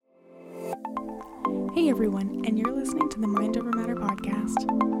Hey everyone, and you're listening to the Mind Over Matter podcast.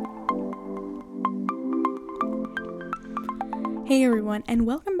 Hey everyone, and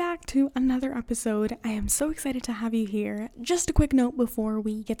welcome back to another episode. I am so excited to have you here. Just a quick note before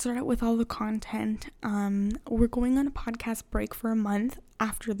we get started with all the content. We're going on a podcast break for a month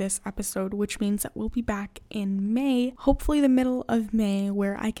after this episode, which means that we'll be back in May, hopefully the middle of May,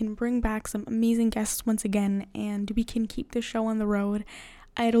 where I can bring back some amazing guests once again, and we can keep the show on the road.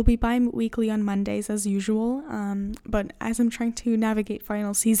 It'll be bi-weekly on Mondays as usual, but as I'm trying to navigate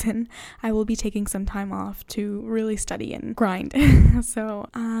final season, I will be taking some time off to really study and grind. So,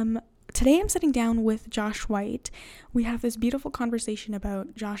 today I'm sitting down with Josh White. We have this beautiful conversation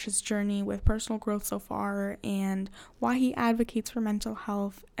about Josh's journey with personal growth so far and why he advocates for mental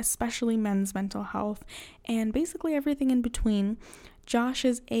health, especially men's mental health, and basically everything in between. Josh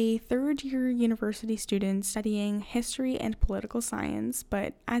is a third-year university student studying history and political science,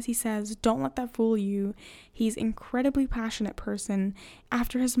 but as he says, don't let that fool you. He's an incredibly passionate person.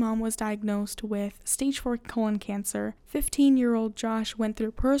 After his mom was diagnosed with stage 4 colon cancer, 15-year-old Josh went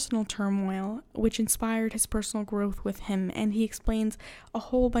through personal turmoil, which inspired his personal growth with him, and he explains a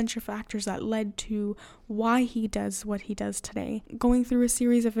whole bunch of factors that led to why he does what he does today. Going through a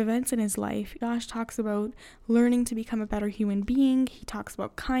series of events in his life, Josh talks about learning to become a better human being. He talks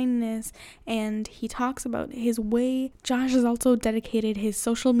about kindness, and he talks about his way. Josh has also dedicated his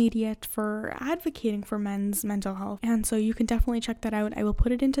social media for advocating for men's mental health, and so you can definitely check that out. I will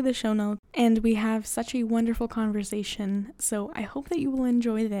put it into the show notes, and we have such a wonderful conversation, so I hope that you will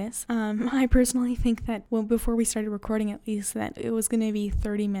enjoy this. I personally think that, well, before we started recording at least, that it was going to be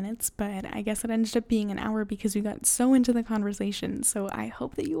 30 minutes, but I guess it ended up being an hour because we got so into the conversation, so I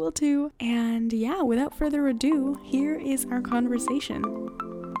hope that you will too. And yeah, without further ado, here is our conversation.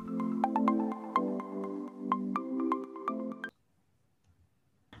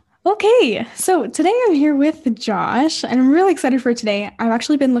 Okay, so today I'm here with Josh, and I'm really excited for today. I've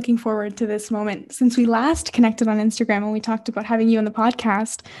actually been looking forward to this moment since we last connected on Instagram and we talked about having you on the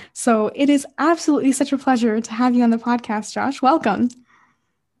podcast. So it is absolutely such a pleasure to have you on the podcast, Josh. Welcome.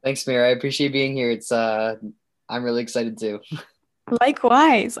 Thanks, Mira. I appreciate being here. I'm really excited too.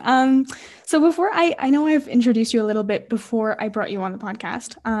 Likewise. So before I know I've introduced you a little bit before I brought you on the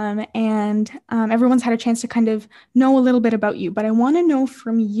podcast, and everyone's had a chance to kind of know a little bit about you, but I want to know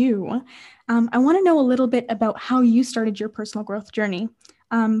from you, I want to know a little bit about how you started your personal growth journey.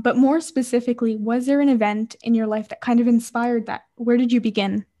 But more specifically, was there an event in your life that kind of inspired that? Where did you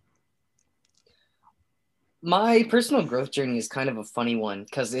begin? My personal growth journey is kind of a funny one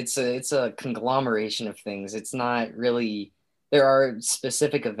because it's a conglomeration of things. It's not really, there are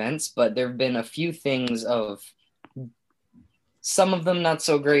specific events, but there have been a few things of some of them not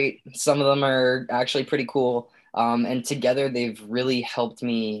so great. Some of them are actually pretty cool. And together they've really helped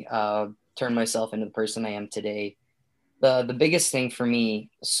me turn myself into the person I am today. The biggest thing for me,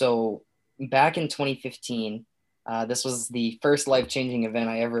 so back in 2015, this was the first life-changing event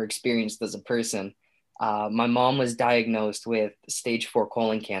I ever experienced as a person. My mom was diagnosed with stage 4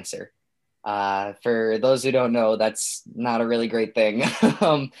 colon cancer. For those who don't know, that's not a really great thing.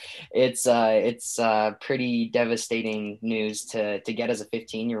 It's pretty devastating news to get as a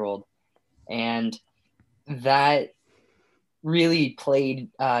 15-year-old. And that really played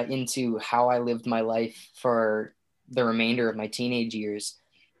into how I lived my life for the remainder of my teenage years,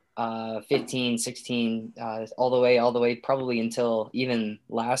 15, 16, all the way probably until even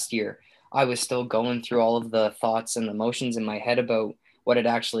last year. I was still going through all of the thoughts and emotions in my head about what it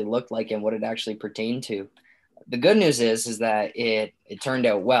actually looked like and what it actually pertained to. The good news is that it turned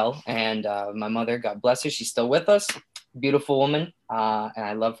out well. And my mother, God bless her, she's still with us. Beautiful woman. And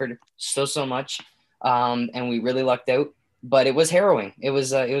I love her so much. And we really lucked out, but it was harrowing. It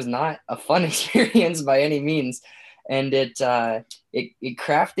was not a fun experience by any means. And it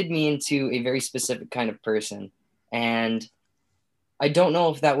crafted me into a very specific kind of person. And I don't know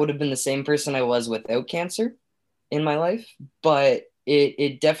if that would have been the same person I was without cancer in my life, but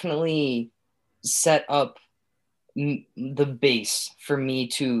it definitely set up the base for me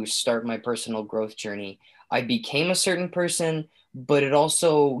to start my personal growth journey. I became a certain person, but it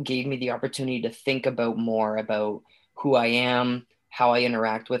also gave me the opportunity to think about more about who I am, how I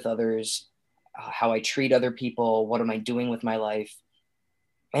interact with others, how I treat other people, what am I doing with my life.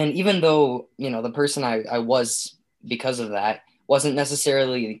 And even though, the person I was because of that wasn't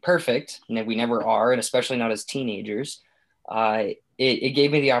necessarily perfect, and we never are, and especially not as teenagers, it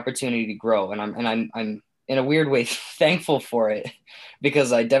gave me the opportunity to grow, and I'm in a weird way thankful for it,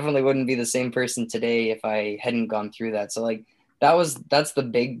 because I definitely wouldn't be the same person today if I hadn't gone through that. So like that's the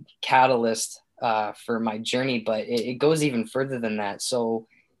big catalyst for my journey, but it goes even further than that. So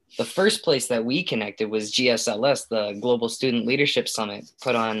the first place that we connected was GSLS, the Global Student Leadership Summit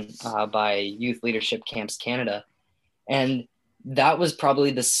put on by Youth Leadership Camps Canada. And that was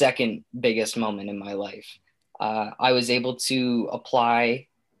probably the second biggest moment in my life. I was able to apply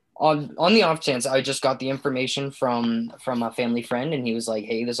on the off chance. I just got the information from a family friend, and he was like,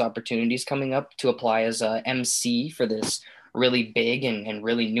 hey, this opportunity is coming up to apply as a MC for this really big and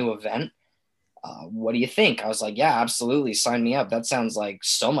really new event. What do you think? I was like, yeah, absolutely, sign me up. That sounds like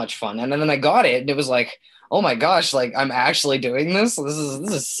so much fun. And then I got it, and it was like, oh my gosh, like I'm actually doing this. This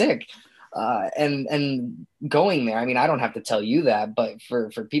is sick. And going there, I mean, I don't have to tell you that, but for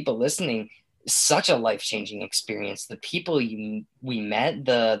people listening, such a life-changing experience. The people we met,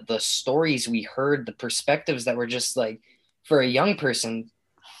 the stories we heard, the perspectives that were just like, for a young person,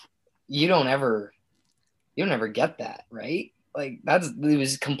 you don't ever get that, right? Like it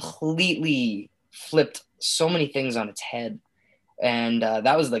was completely flipped so many things on its head. And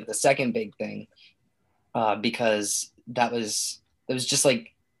that was like the second big thing, because that was just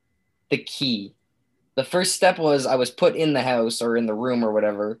like the key. The first step was I was put in the house or in the room or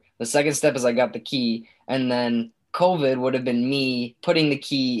whatever. The second step is I got the key. And then COVID would have been me putting the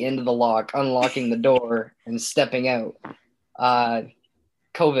key into the lock, unlocking the door, and stepping out.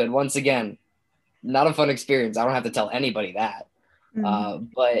 COVID, once again, not a fun experience. I don't have to tell anybody that.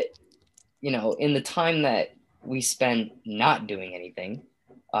 But, in the time that we spent not doing anything,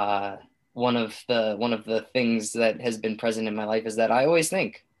 one of the things that has been present in my life is that I always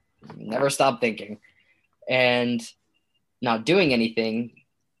think, never stop thinking. And not doing anything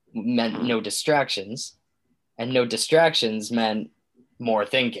meant no distractions, and no distractions meant more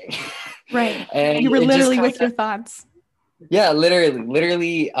thinking. Right. And you were literally with your thoughts. Yeah,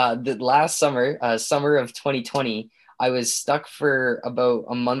 literally the last summer of 2020, I was stuck for about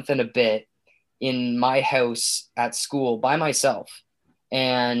a month and a bit in my house at school by myself.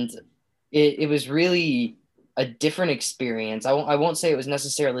 And it was really a different experience. I won't say it was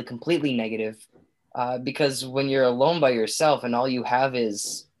necessarily completely negative, because when you're alone by yourself and all you have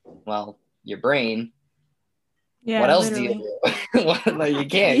is, well, your brain, yeah, what else literally. do you do? Like, you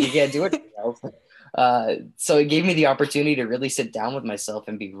can't do it yourself. So it gave me the opportunity to really sit down with myself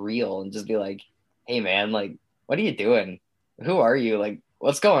and be real and just be like, hey man, like, what are you doing? Who are you? Like,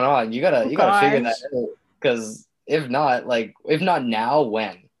 what's going on? You gotta figure that out. Because if not now,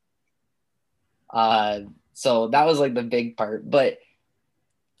 when? So that was like the big part. But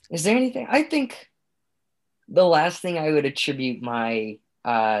is there anything? I think the last thing I would attribute my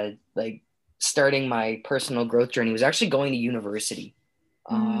like starting my personal growth journey was actually going to university.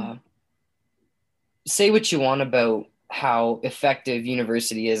 Say what you want about how effective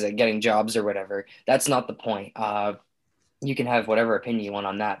university is at getting jobs or whatever. That's not the point. You can have whatever opinion you want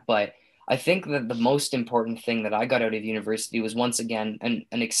on that. But I think that the most important thing that I got out of university was, once again, an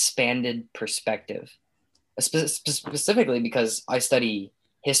expanded perspective, specifically because I study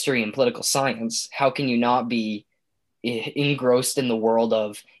history and political science. How can you not be engrossed in the world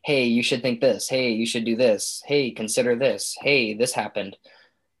of, hey, you should think this, hey, you should do this, hey, consider this, hey, this happened.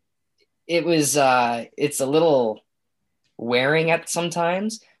 It was it's a little wearing at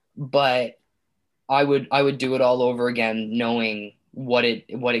sometimes, but I would do it all over again, knowing what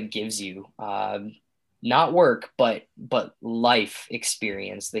it gives you, not work, but life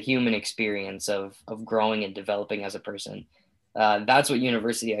experience, the human experience of growing and developing as a person. That's what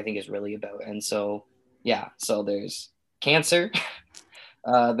university, I think, is really about. And so, yeah, so there's cancer,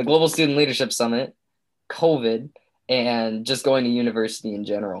 the Global Student Leadership Summit, COVID, and just going to university in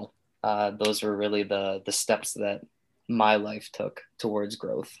general. Those were really the steps that my life took towards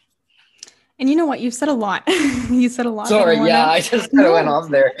growth. And you know what? You've said a lot. You said a lot. Sorry, I just kind of went off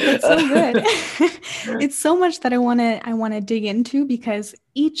there. It's so good. It's so much that I want to dig into, because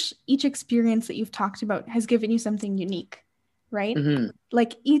each experience that you've talked about has given you something unique, right? Mm-hmm.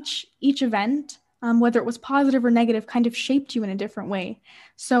 Like each event, whether it was positive or negative, kind of shaped you in a different way.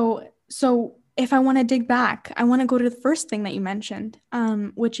 So if I want to dig back, I want to go to the first thing that you mentioned,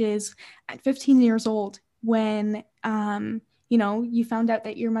 which is at 15 years old, when you found out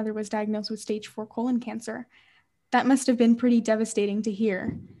that your mother was diagnosed with stage 4 colon cancer. That must have been pretty devastating to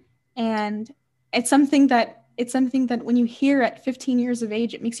hear. And it's something that when you hear at 15 years of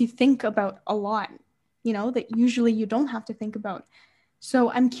age, it makes you think about a lot, that usually you don't have to think about.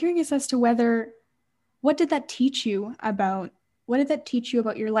 So I'm curious as to what did that teach you about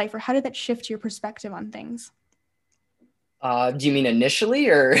your life, or how did that shift your perspective on things? Do you mean initially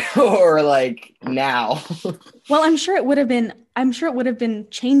or like now? Well, I'm sure it would have been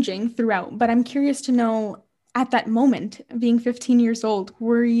changing throughout, but I'm curious to know, at that moment, being 15 years old,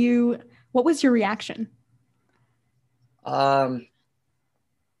 what was your reaction?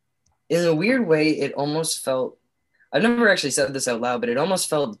 in a weird way, it almost felt, I've never actually said this out loud, but it almost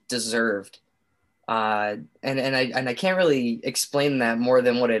felt deserved. And I can't really explain that more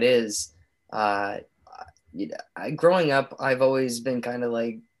than what it is. Uh, Growing up, I've always been kind of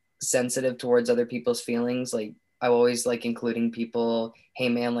like sensitive towards other people's feelings. Like I always like including people. Hey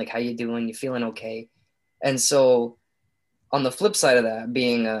man, like how you doing? You feeling okay? And so on the flip side of that,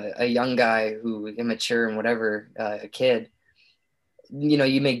 being a young guy who immature and whatever, a kid,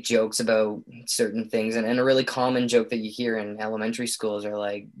 you make jokes about certain things, and a really common joke that you hear in elementary schools are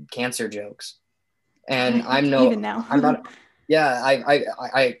like cancer jokes. And Even now. I'm not,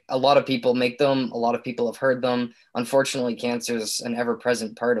 yeah, a lot of people make them. A lot of people have heard them. Unfortunately, cancer is an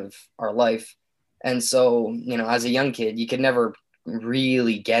ever-present part of our life. And so, as a young kid, you could never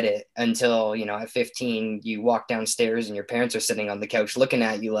really get it until, at 15, you walk downstairs and your parents are sitting on the couch looking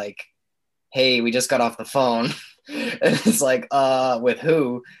at you like, hey, we just got off the phone. And it's like, with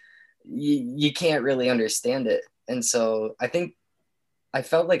who? You can't really understand it. And so I think I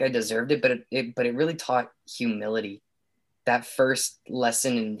felt like I deserved it, but it really taught humility. That first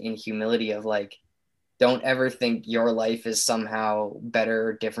lesson in humility of like, don't ever think your life is somehow better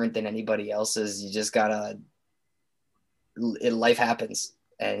or different than anybody else's. You just gotta, life happens,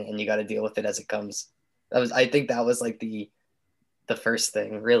 and you gotta deal with it as it comes. I think that was like the first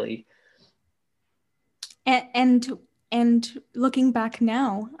thing, really. And looking back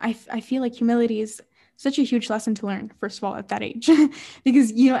now, I feel like humility is such a huge lesson to learn, first of all, at that age.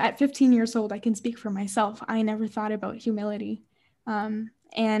 Because, at 15 years old, I can speak for myself. I never thought about humility. And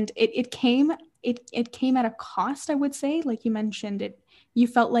it came at a cost, I would say. Like you mentioned, you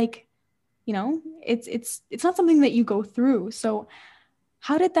felt like, it's not something that you go through. So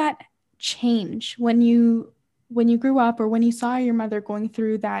how did that change when you grew up, or when you saw your mother going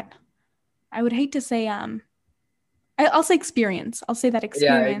through that? I would hate to say, I'll say experience. I'll say that Yeah,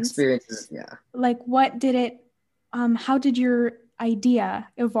 experience. experiences. Yeah. Like, what did it, how did your idea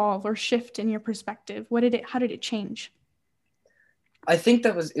evolve or shift in your perspective? How did it change? I think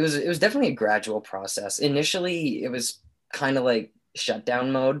it was definitely a gradual process. Initially, it was kind of like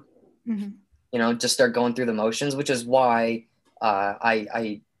shutdown mode, just start going through the motions, which is why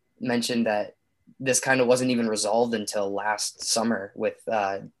I mentioned that this kind of wasn't even resolved until last summer with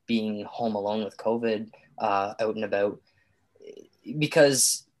being home alone with COVID, out and about,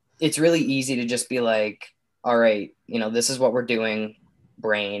 because it's really easy to just be like, all right, this is what we're doing,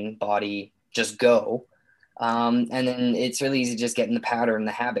 brain, body, just go. And then it's really easy to just get in the pattern,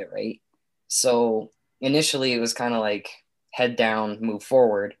 the habit, right? So initially it was kind of like head down, move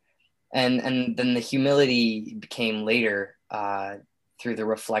forward. And then the humility became later, through the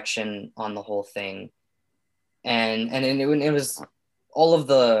reflection on the whole thing. And it was all of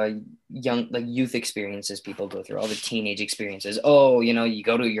the youth experiences people go through, all the teenage experiences. Oh, you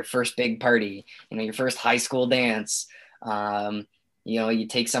go to your first big party, your first high school dance. You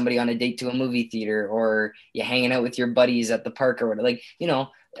take somebody on a date to a movie theater, or you're hanging out with your buddies at the park or whatever. Like,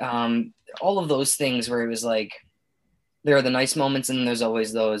 all of those things where it was like, there are the nice moments and there's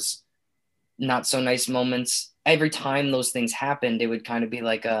always those not so nice moments. Every time those things happened, it would kind of be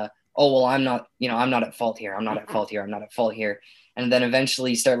like oh, well, I'm not at fault here. I'm not at fault here. I'm not at fault here. And then eventually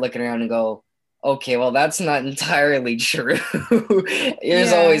you start looking around and go, okay, well, that's not entirely true.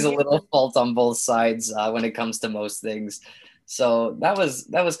 There's always a little fault on both sides when it comes to most things. So that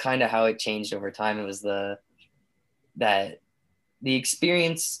was kind of how it changed over time. It was the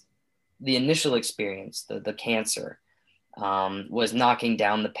experience, the initial experience, the cancer, was knocking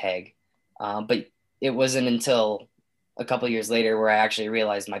down the peg. But it wasn't until a couple of years later where I actually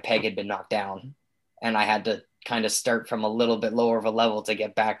realized my peg had been knocked down, and I had to kind of start from a little bit lower of a level to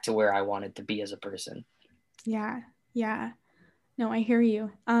get back to where I wanted to be as a person. Yeah. No, I hear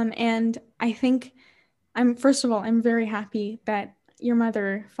you. And I think first of all, I'm very happy that your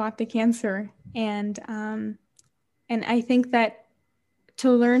mother fought the cancer, and I think that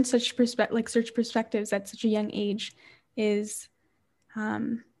to learn such perspectives at such a young age is,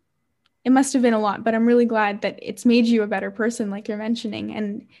 it must have been a lot, but I'm really glad that it's made you a better person, like you're mentioning.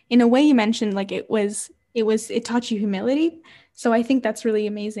 And in a way you mentioned, like it taught you humility. So I think that's really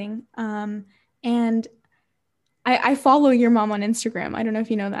amazing. And I follow your mom on Instagram. I don't know if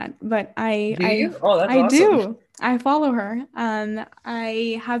you know that, but Do you? Oh, that's awesome. do. I follow her. I've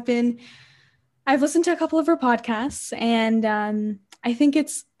listened to a couple of her podcasts, and I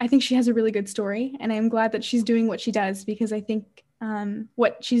think she has a really good story, and I'm glad that she's doing what she does, because I think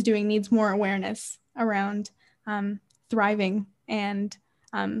what she's doing needs more awareness around thriving and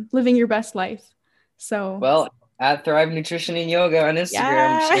living your best life. So, well, at Thrive Nutrition and Yoga on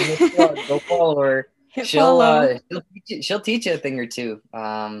Instagram, yeah. Go follow her. She'll teach you a thing or two.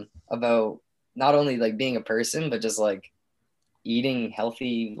 about not only like being a person, but just like eating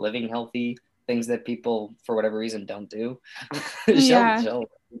healthy, living healthy, things that people for whatever reason don't do. she'll, Yeah. she'll,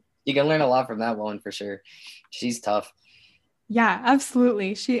 you can learn a lot from that woman for sure. She's tough. Yeah,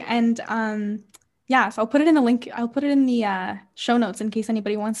 absolutely. Yeah, so I'll put it in the link. I'll put it in the show notes in case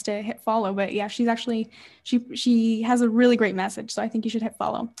anybody wants to hit follow. But yeah, she's actually she has a really great message, so I think you should hit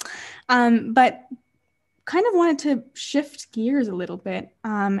follow. But kind of wanted to shift gears a little bit.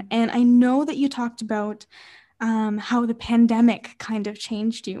 And I know that you talked about how the pandemic kind of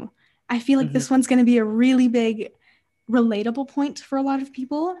changed you. I feel like Mm-hmm. this one's going to be a really big relatable point for a lot of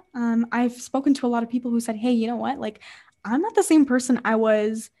people. I've spoken to a lot of people who said, hey, you know what? Like, I'm not the same person I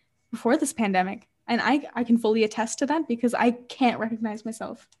was before this pandemic. And I can fully attest to that because I can't recognize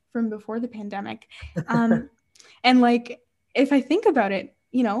myself from before the pandemic. And like, if I think about it,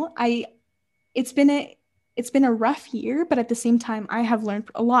 it's been a rough year, but at the same time, I have learned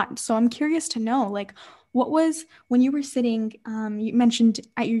a lot. So I'm curious to know, like, what was when you were sitting, you mentioned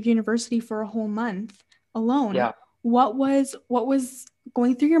at your university for a whole month alone. Yeah. What was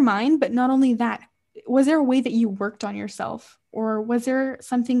going through your mind? But not only that, was there a way that you worked on yourself, or was there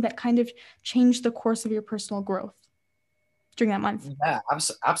something that kind of changed the course of your personal growth during that month? Yeah,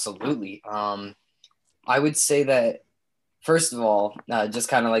 absolutely. I would say that first of all, just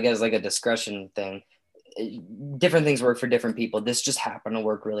kind of like as like a discretion thing, different things work for different people. This just happened to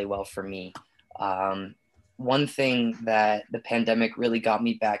work really well for me. Um, One thing that the pandemic really got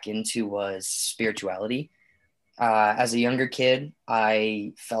me back into was spirituality. As a younger kid,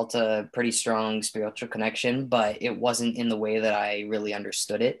 I felt a pretty strong spiritual connection, but it wasn't in the way that I really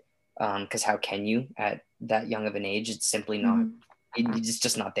understood it. Because how can you at that young of an age? It's simply not. Mm-hmm. It's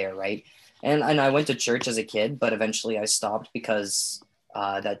just not there, right? And I went to church as a kid, but eventually I stopped because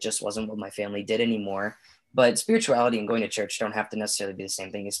that just wasn't what my family did anymore. But spirituality and going to church don't have to necessarily be the same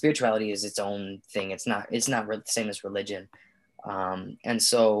thing. Spirituality is its own thing. It's not the same as religion. And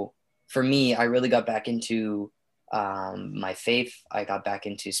so for me, I really got back into my faith. I got back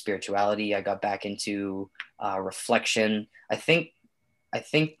into spirituality. I got back into reflection. I think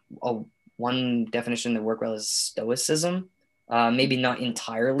one definition that worked well is stoicism. Maybe not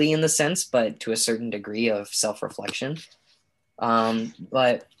entirely in the sense, but to a certain degree of self-reflection.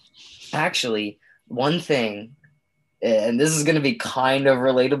 But actually, one thing, and this is going to be kind of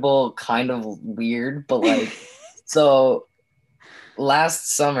relatable, kind of weird, but like, so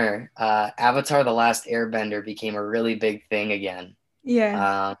last summer, Avatar: The Last Airbender became a really big thing again. Yeah.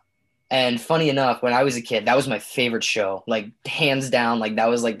 Uh, and funny enough, when I was a kid, that was my favorite show, like hands down. Like that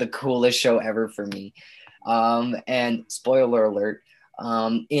was like the coolest show ever for me. And spoiler alert,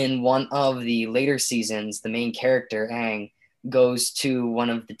 in one of the later seasons, the main character, Aang, goes to one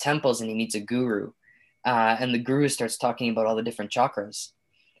of the temples and he meets a guru. And the guru starts talking about all the different chakras.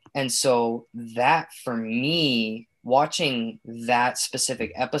 And so that for me, watching that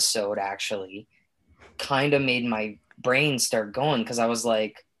specific episode actually kind of made my brain start going because I was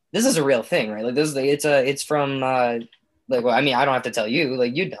like, this is a real thing, right? Like it's from like, well, I mean, I don't have to tell you,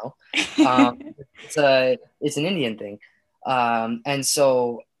 like, you know, it's an Indian thing. And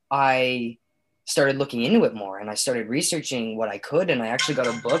so I started looking into it more and I started researching what I could. And I actually got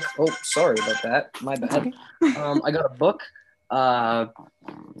a book. Oh, sorry about that. My That's bad. okay. I got a book.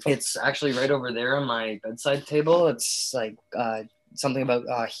 It's actually right over there on my bedside table. It's like something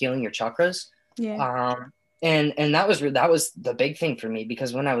about healing your chakras. Yeah. And that was the big thing for me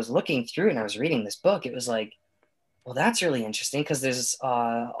because when I was looking through and I was reading this book, it was like, well, that's really interesting because there's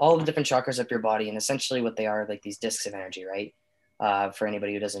all the different chakras up your body, and essentially what they are like these discs of energy, right? For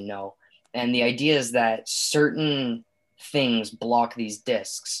anybody who doesn't know, and the idea is that certain things block these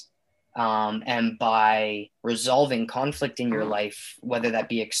discs, and by resolving conflict in your life, whether that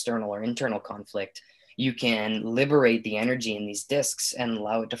be external or internal conflict, you can liberate the energy in these discs and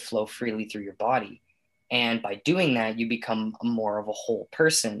allow it to flow freely through your body. And by doing that, you become more of a whole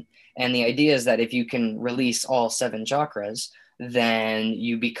person. And the idea is that if you can release all seven chakras, then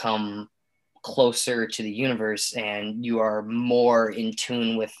you become closer to the universe and you are more in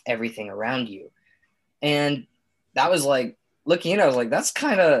tune with everything around you. And that was like, looking at it, I was like, that's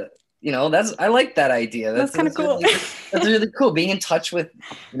kind of, I like that idea. That's kind of cool. That's really cool. Being in touch with,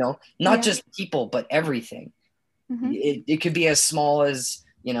 not Yeah. just people, but everything. Mm-hmm. It could be as small as,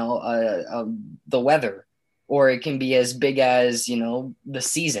 the weather, or it can be as big as, the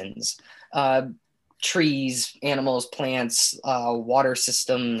seasons, trees, animals, plants, water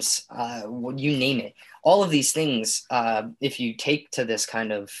systems, you name it. All of these things, if you take to this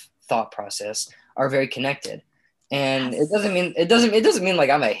kind of thought process, are very connected. And Yes. it doesn't mean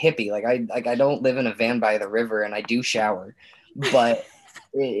like I'm a hippie. Like I don't live in a van by the river and I do shower, but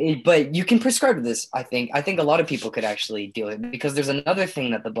But you can prescribe this. I think a lot of people could actually do it, because there's another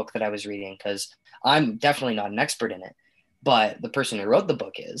thing that the book that I was reading, because I'm definitely not an expert in it, but the person who wrote the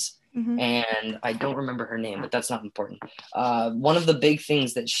book is, Mm-hmm. and I don't remember her name, but that's not important. One of the big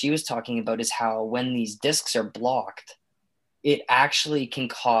things that she was talking about is how when these discs are blocked, it actually can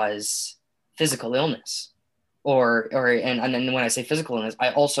cause physical illness, and then when I say physical illness,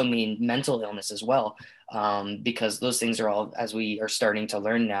 I also mean mental illness as well, because those things are all, as we are starting to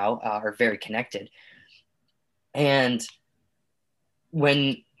learn now, are very connected. And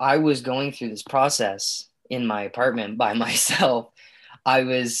when I was going through this process in my apartment by myself, I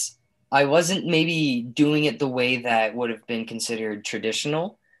was I wasn't maybe doing it the way that would have been considered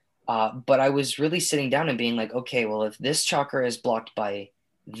traditional, but I was really sitting down and being like, okay, well, if this chakra is blocked by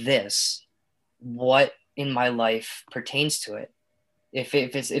this, what in my life pertains to it?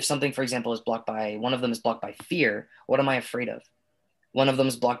 If something, for example, is blocked by, one of them is blocked by fear, what am I afraid of? One of them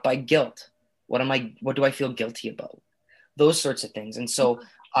is blocked by guilt. What do I feel guilty about? Those sorts of things. And so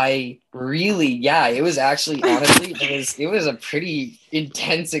I really, yeah, it was actually, honestly, it was a pretty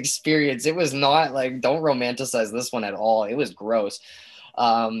intense experience. It was not like, don't romanticize this one at all. It was gross.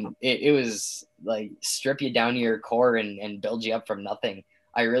 It was like strip you down to your core and build you up from nothing.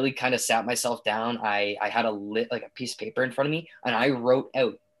 I really kind of sat myself down. I had like a piece of paper in front of me, and I wrote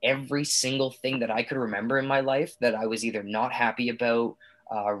out every single thing that I could remember in my life that I was either not happy about,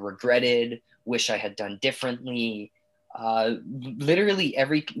 regretted, wish I had done differently. Literally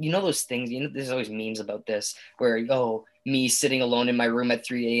every, those things, there's always memes about this where, oh, me sitting alone in my room at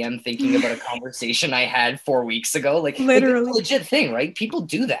 3 a.m. thinking about a conversation I had 4 weeks ago. Like Literally. it's a legit thing, right? People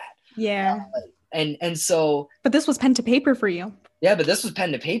do that. Yeah. And so, but this was pen to paper for you. Yeah, but this was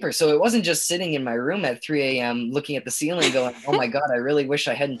pen to paper. So it wasn't just sitting in my room at 3 a.m. looking at the ceiling going, oh my God, I really wish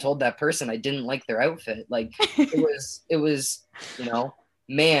I hadn't told that person I didn't like their outfit. Like it was,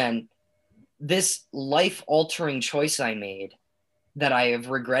 man, this life altering choice I made that I have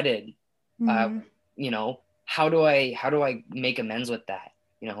regretted. How do I make amends with that?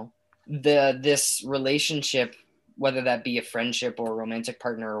 This relationship, whether that be a friendship or a romantic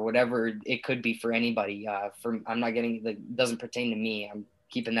partner or whatever it could be for anybody, I'm not getting, like, doesn't pertain to me. I'm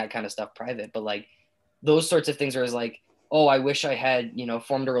keeping that kind of stuff private, but like those sorts of things are like, oh, I wish I had,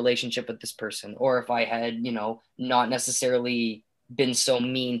 formed a relationship with this person, or if I had, not necessarily been so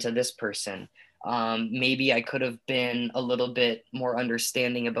mean to this person. Maybe I could have been a little bit more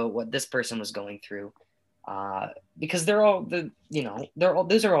understanding about what this person was going through. Because those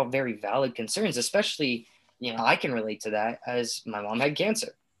are all very valid concerns, especially, I can relate to that, as my mom had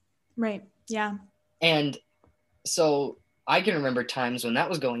cancer. Right. Yeah. And so I can remember times when that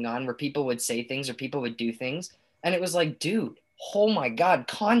was going on where people would say things or people would do things, and it was like, dude, oh my God,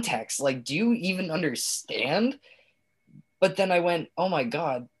 context. Like, do you even understand? But then I went, oh my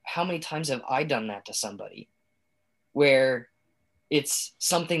God, how many times have I done that to somebody where it's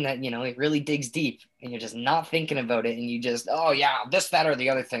something that, it really digs deep and you're just not thinking about it, and you just, oh yeah, this, that, or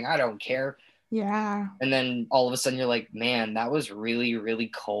the other thing, I don't care. Yeah. And then all of a sudden you're like, man, that was really, really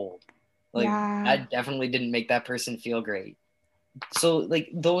cold. Like, that definitely didn't make that person feel great. So like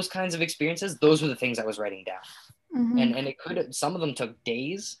those kinds of experiences, those were the things I was writing down. Mm-hmm. And it could, some of them took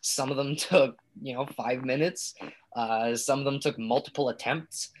days, some of them took 5 minutes, some of them took multiple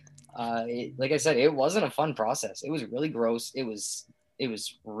attempts. Like I said, it wasn't a fun process. It was really gross. It was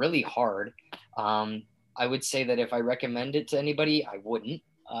really hard. I would say that if I recommend it to anybody, I wouldn't.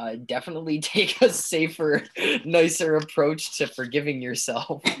 Definitely take a safer, nicer approach to forgiving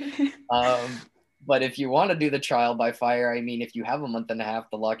yourself. But if you want to do the trial by fire, I mean, if you have a month and a half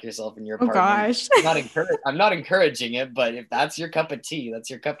to lock yourself in your apartment, I'm not encouraging it, but if that's your cup of tea, that's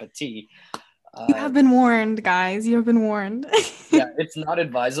your cup of tea. You have been warned, guys. You have been warned. Yeah, it's not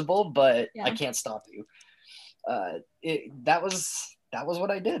advisable, but yeah. I can't stop you. That was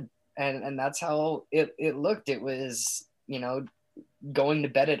what I did, and that's how it looked. It was, going to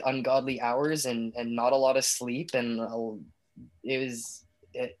bed at ungodly hours and not a lot of sleep, and it was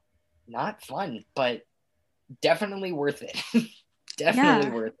not fun, but definitely worth it. Definitely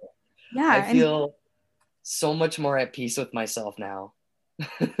worth it. Yeah, I feel so much more at peace with myself now.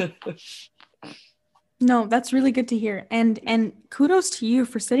 No, that's really good to hear. And kudos to you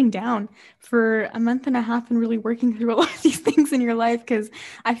for sitting down for a month and a half and really working through a lot of these things in your life, because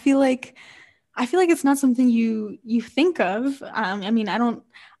I feel like it's not something you think of. I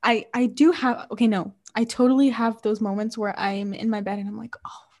totally have those moments where I'm in my bed and I'm like,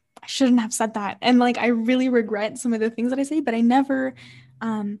 oh, I shouldn't have said that. And like, I really regret some of the things that I say, but I've never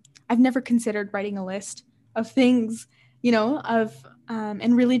considered writing a list of things,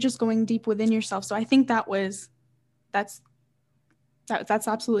 and really just going deep within yourself. So I think that's That's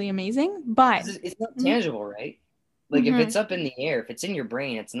absolutely amazing. But It's not tangible, right? Like if it's up in the air, if it's in your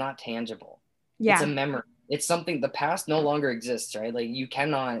brain, it's not tangible. It's a yeah. memory. It's something, the past no longer exists, right? Like you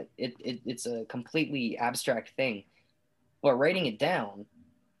cannot, it's a completely abstract thing. But writing it down,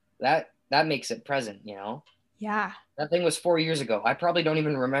 that makes it present, you know? Yeah. That thing was 4 years ago. I probably don't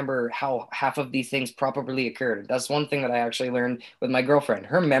even remember how half of these things probably occurred. That's one thing that I actually learned with my girlfriend.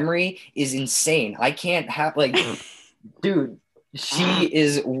 Her memory is insane. I can't have, like, dude, she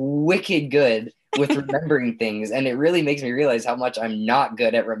is wicked good with remembering things. And it really makes me realize how much I'm not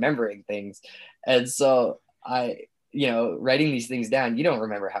good at remembering things. And so writing these things down, you don't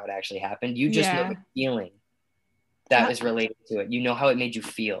remember how it actually happened. You just know Yeah. the feeling that is related to it. You know how it made you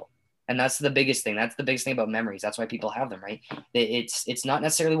feel. And that's the biggest thing. That's the biggest thing about memories. That's why people have them, right? It's not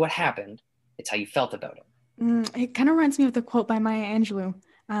necessarily what happened. It's how you felt about it. It kind of reminds me of the quote by Maya Angelou.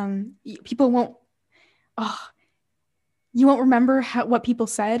 People won't, oh, you won't remember what people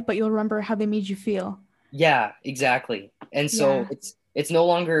said, but you'll remember how they made you feel. Yeah, exactly. And so Yeah. it's no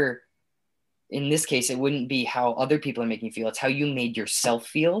longer, in this case, it wouldn't be how other people are making you feel. It's how you made yourself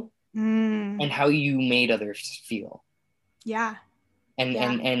feel and how you made others feel. Yeah. And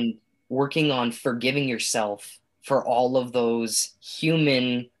Yeah. and working on forgiving yourself for all of those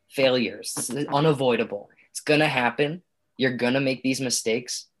human failures. It's unavoidable. It's gonna happen. You're gonna make these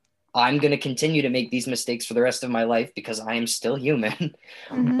mistakes. I'm gonna continue to make these mistakes for the rest of my life because I am still human.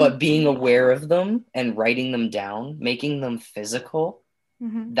 But being aware of them and writing them down, making them physical,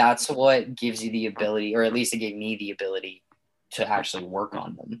 that's what gives you the ability, or at least it gave me the ability to actually work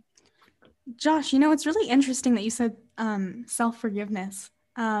on them. Josh, it's really interesting that you said self-forgiveness.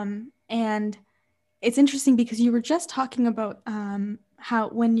 And it's interesting because you were just talking about how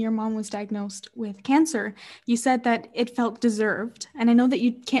when your mom was diagnosed with cancer, you said that it felt deserved. And I know that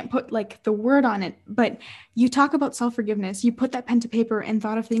you can't put like the word on it, but you talk about self-forgiveness. You put that pen to paper and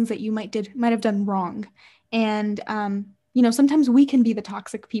thought of things that you might have done wrong. And sometimes we can be the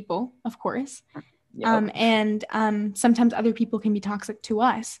toxic people, of course. Yep. And sometimes other people can be toxic to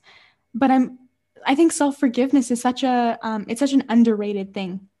us. But I think self-forgiveness is it's such an underrated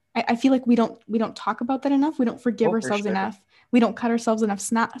thing. I feel like we don't talk about that enough. We don't forgive Oh, for ourselves sure. enough. We don't cut ourselves enough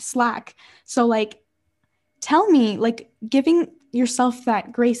slack. So like, tell me, like giving yourself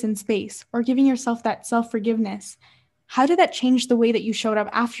that grace and space or giving yourself that self-forgiveness, how did that change the way that you showed up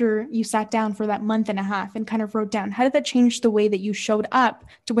after you sat down for that month and a half and kind of wrote down? How did that change the way that you showed up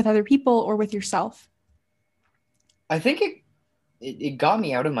with other people or with yourself? I think it got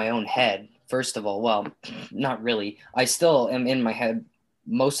me out of my own head, first of all. Well, not really. I still am in my head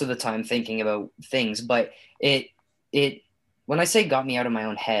most of the time thinking about things, but it when I say got me out of my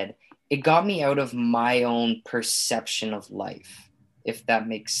own head, it got me out of my own perception of life, if that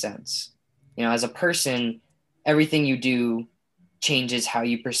makes sense. As a person, everything you do changes how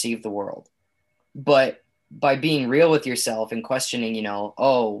you perceive the world. But by being real with yourself and questioning,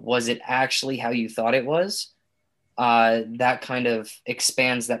 oh, was it actually how you thought it was? That kind of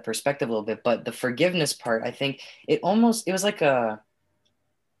expands that perspective a little bit. But the forgiveness part, I think it's like a,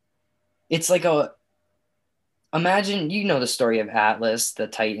 imagine, the story of Atlas, the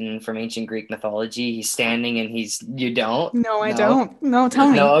Titan from ancient Greek mythology. He's standing and you don't? No, I No? don't. No,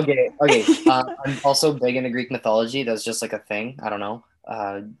 tell No, me. okay, okay. I'm also big into Greek mythology. That's just like a thing. I don't know.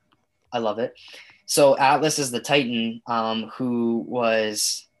 I love it. So Atlas is the Titan who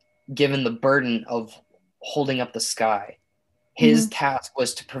was given the burden of holding up the sky. His task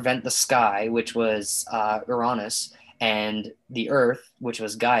was to prevent the sky, which was Uranus, and the earth, which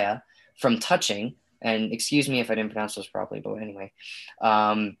was Gaia, from touching. And excuse me if I didn't pronounce those properly, but anyway.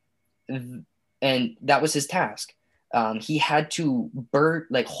 And that was his task. He had to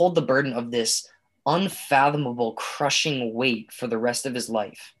hold the burden of this unfathomable, crushing weight for the rest of his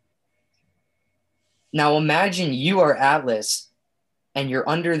life. Now imagine you are Atlas and you're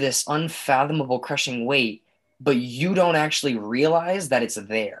under this unfathomable, crushing weight, but you don't actually realize that it's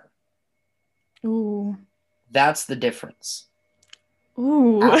there. Ooh. That's the difference.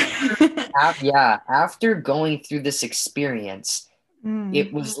 Ooh. After going through this experience,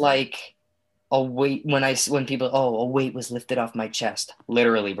 it was like a weight when people, a weight was lifted off my chest.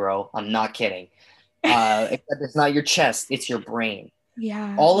 Literally, bro. I'm not kidding. Except it's not your chest, it's your brain.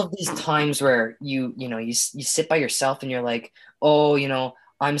 Yeah. All of these times where you sit by yourself and you're like, oh,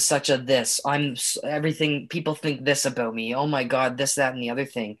 I'm such a this, everything, people think this about me, oh my god, this, that, and the other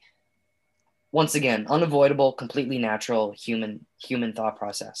thing. Once again, unavoidable, completely natural human thought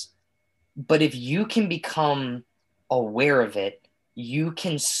process. But if you can become aware of it, you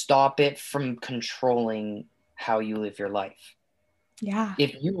can stop it from controlling how you live your life. Yeah.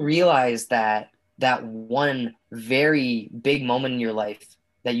 If you realize that that one very big moment in your life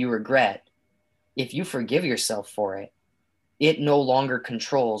that you regret, if you forgive yourself for it, it no longer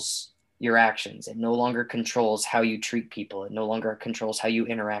controls your actions. It no longer controls how you treat people. It no longer controls how you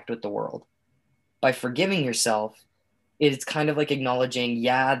interact with the world. By forgiving yourself, it's kind of like acknowledging,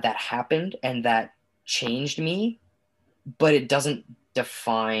 yeah, that happened and that changed me, but it doesn't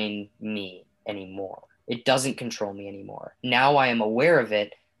define me anymore. It doesn't control me anymore. Now I am aware of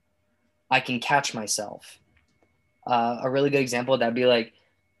it. I can catch myself. A really good example of that would be like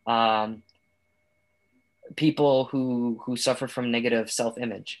um, people who suffer from negative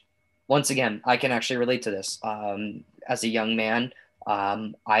self-image. Once again, I can actually relate to this. As a young man,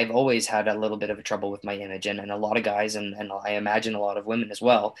 I've always had a little bit of a trouble with my image, and a lot of guys, and I imagine a lot of women as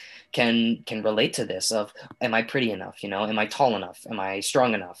well, can relate to this of, am I pretty enough? You know, am I tall enough? Am I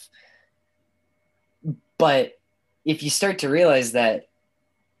strong enough? But if you start to realize that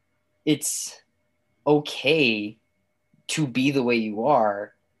it's okay to be the way you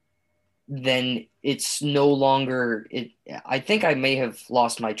are, then it's no longer it. I think I may have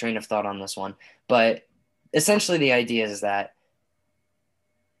lost my train of thought on this one, but essentially the idea is that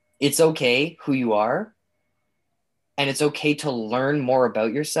it's okay who you are, and it's okay to learn more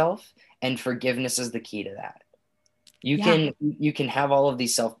about yourself, and forgiveness is the key to that. Yeah. You can have all of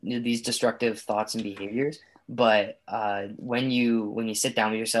these destructive thoughts and behaviors, but when you sit down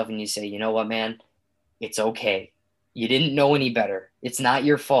with yourself and you say, you know what, man, it's okay. You didn't know any better. It's not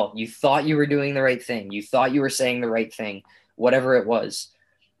your fault. You thought you were doing the right thing. You thought you were saying the right thing, whatever it was.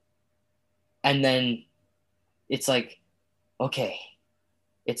 And then it's like, okay,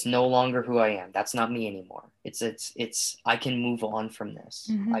 it's no longer who I am. That's not me anymore. It's I can move on from this.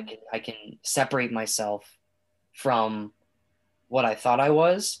 Mm-hmm. I can separate myself from what I thought I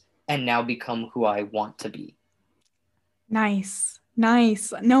was and now become who I want to be. Nice.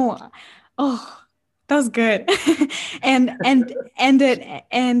 Nice. No. Oh, that was good. And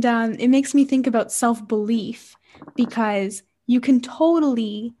it makes me think about self-belief because you can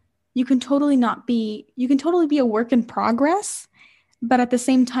totally be a work in progress, but at the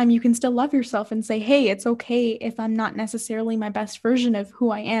same time you can still love yourself and say, "Hey, it's okay if I'm not necessarily my best version of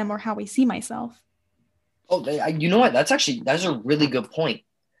who I am or how I see myself." Oh, you know what? That's a really good point,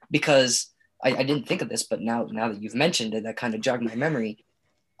 because I didn't think of this, but now that you've mentioned it, that kind of jogged my memory.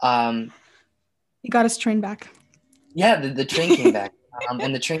 Um, You got us trained back. yeah, the train came back,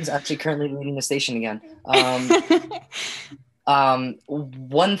 and the train's actually currently leaving the station again.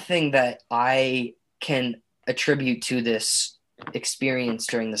 One thing that I can attribute to this experience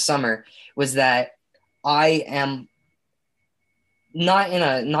during the summer was that I am not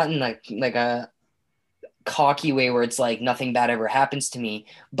in like a cocky way where it's like nothing bad ever happens to me,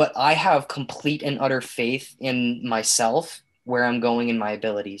 but I have complete and utter faith in myself, where I'm going, in my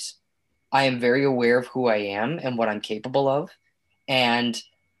abilities. I am very aware of who I am and what I'm capable of, and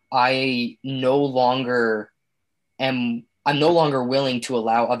I'm no longer willing to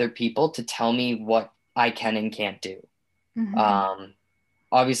allow other people to tell me what I can and can't do. Mm-hmm.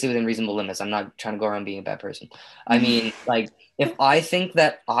 Obviously within reasonable limits. I'm not trying to go around being a bad person. I mean, like, if I think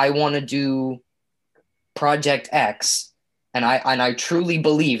that I want to do Project X, and I truly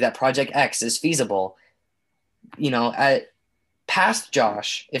believe that Project X is feasible, at past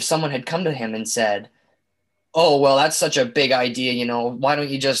Josh, if someone had come to him and said, "Oh, well, that's such a big idea, why don't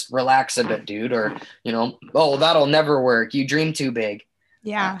you just relax a bit, dude?" Or, "Oh, that'll never work. You dream too big."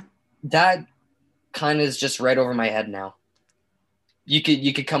 Yeah. That kind of is just right over my head now. You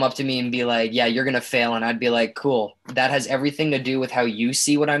could come up to me and be like, "Yeah, you're going to fail." And I'd be like, "Cool. That has everything to do with how you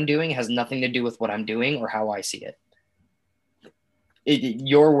see what I'm doing. It has nothing to do with what I'm doing or how I see it.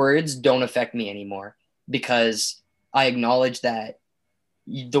 Your words don't affect me anymore, because I acknowledge that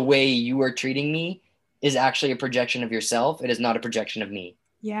the way you are treating me is actually a projection of yourself. It is not a projection of me.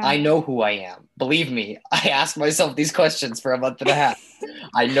 Yeah. I know who I am. Believe me, I asked myself these questions for a month and a half.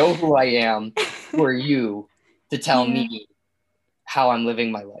 I know who I am. Who are you to tell me how I'm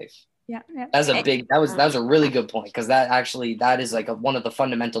living my life?" Yeah. That was a really good point, because that is like one of the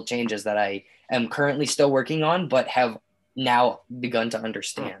fundamental changes that I am currently still working on, but have now begun to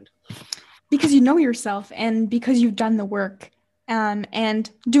understand. Because you know yourself and because you've done the work. And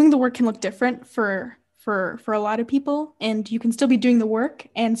doing the work can look different for a lot of people, and you can still be doing the work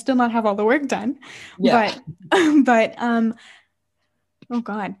and still not have all the work done. Yeah. But oh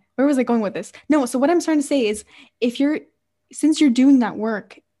God, where was I going with this? No, so what I'm trying to say is since you're doing that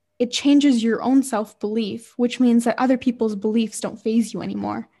work, it changes your own self-belief, which means that other people's beliefs don't faze you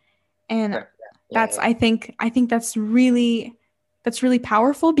anymore. And I think that's really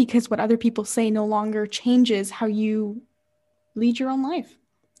powerful, because what other people say no longer changes how you lead your own life.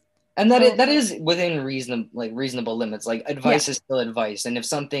 And So that is within reasonable limits. Like yeah. advice is still advice. And if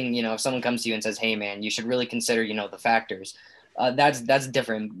something, if someone comes to you and says, "Hey man, you should really consider, the factors," that's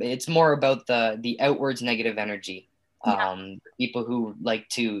different. It's more about the outwards negative energy. Yeah. People who like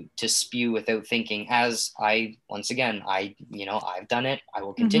to spew without thinking, as I once again, I've done it. I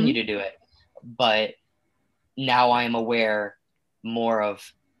will continue Mm-hmm. to do it. But now I am aware more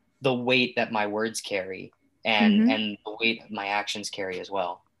of the weight that my words carry, and Mm-hmm. and the weight my actions carry as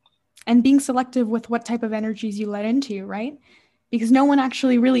well. And being selective with what type of energies you let into you, right? Because no one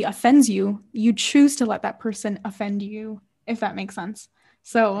actually really offends you. You choose to let that person offend you, if that makes sense.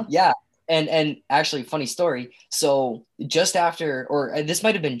 So, Yeah. And actually, funny story. So just after, or this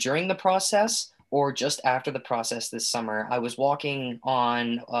might have been during the process or just after the process this summer, I was walking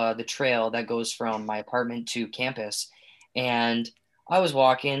on the trail that goes from my apartment to campus, and I was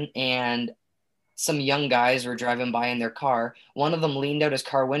walking, and some young guys were driving by in their car. One of them leaned out his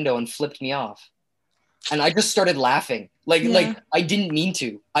car window and flipped me off, and I just started laughing. yeah. Like I didn't mean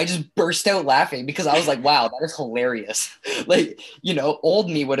to. I just burst out laughing because I was like, wow, that is hilarious. Like, old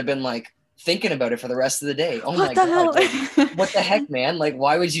me would have been like thinking about it for the rest of the day. Oh What my the God, hell? like what the heck, man? Like,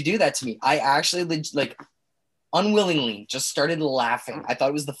 why would you do that to me? I actually like unwillingly just started laughing. I thought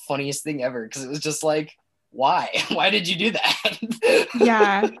it was the funniest thing ever because it was just like, why? Why did you do that?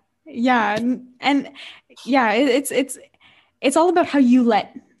 Yeah. Yeah. And yeah, it's all about how you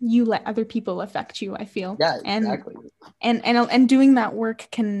let other people affect you, I feel. Yeah, And exactly. and doing that work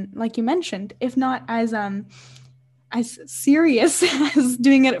can, like you mentioned, if not as serious as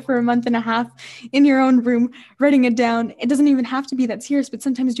doing it for a month and a half in your own room, writing it down. It doesn't even have to be that serious, but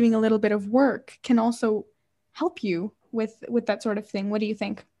sometimes doing a little bit of work can also help you with that sort of thing. What do you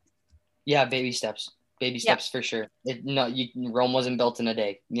think? Yeah, baby Yeah. steps for sure. Rome wasn't built in a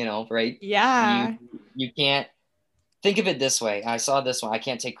day, right? You Yeah. you can't think of it this way. I saw this one. I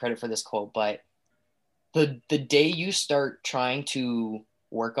can't take credit for this quote, but the day you start trying to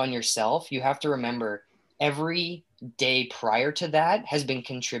work on yourself, you have to remember every day prior to that has been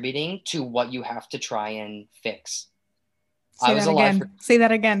contributing to what you have to try and fix. I Say was that alive for again. Say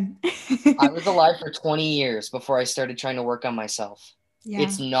that again. I was alive for 20 years before I started trying to work on myself. Yeah.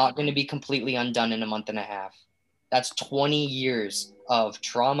 It's not going to be completely undone in a month and a half. That's 20 years of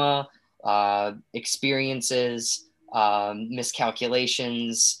trauma, experiences,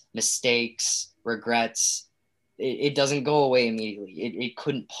 miscalculations, mistakes, regrets. It doesn't go away immediately. It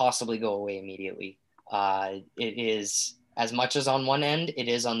couldn't possibly go away immediately. It is as much as on one end, it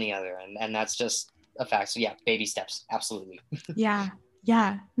is on the other. And that's just a fact. So, yeah, baby steps. Absolutely. Yeah.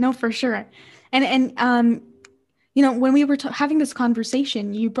 Yeah. No, for sure. And when we were having this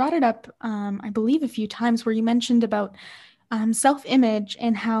conversation, you brought it up, I believe, a few times where you mentioned about self-image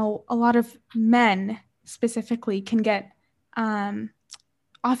and how a lot of men specifically can get um,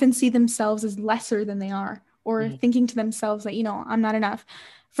 often see themselves as lesser than they are, or Mhm. thinking to themselves that, I'm not enough.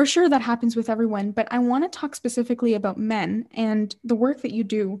 For sure, that happens with everyone, but I want to talk specifically about men and the work that you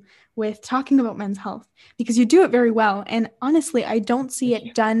do with talking about men's health, because you do it very well. And honestly, I don't see Thank you.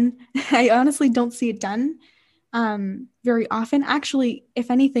 it done. I honestly don't see it done very often. Actually,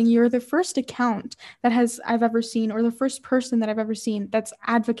 if anything, you're the first account that has I've ever seen, or the first person that I've ever seen that's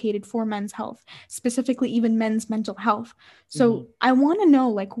advocated for men's health, specifically even men's mental health. So Mhm. I want to know,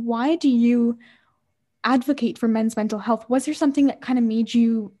 like, why do you advocate for men's mental health? Was there something that kind of made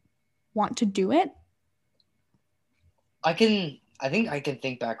you want to do it? I think I can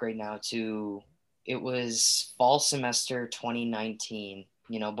think back right now to it was fall semester 2019,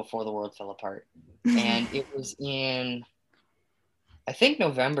 before the world fell apart. And it was in, I think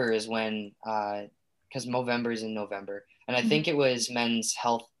November is when, because Movember is in November. And I Mhm. think it was Men's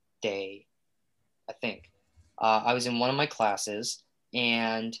Health Day, I think. I was in one of my classes,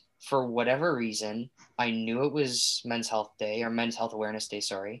 and for whatever reason, I knew it was Men's Health Day or Men's Health Awareness Day,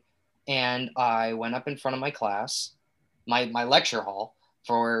 sorry. And I went up in front of my class, my lecture hall,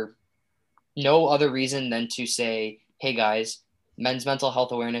 for no other reason than to say, hey guys, Men's Mental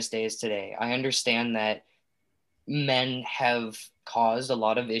Health Awareness Day is today. I understand that men have caused a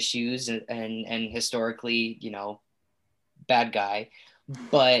lot of issues and historically, bad guy,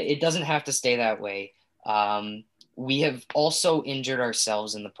 but it doesn't have to stay that way. We have also injured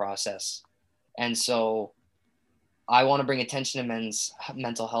ourselves in the process. And so I want to bring attention to men's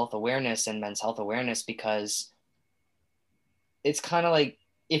mental health awareness and men's health awareness because it's kind of like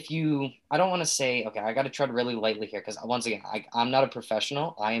if you, I don't want to say, okay, I got to tread really lightly here because once again, I'm not a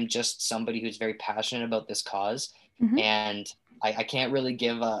professional. I am just somebody who's very passionate about this cause. Mhm. And I can't really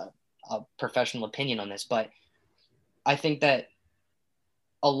give a professional opinion on this, but I think that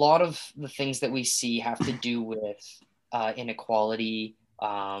a lot of the things that we see have to do with inequality,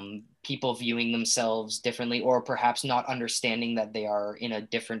 people viewing themselves differently, or perhaps not understanding that they are in a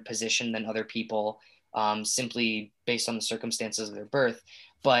different position than other people, simply based on the circumstances of their birth.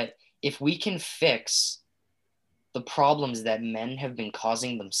 But if we can fix the problems that men have been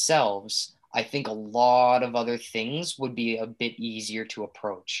causing themselves, I think a lot of other things would be a bit easier to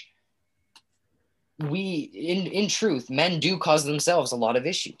approach. In truth, men do cause themselves a lot of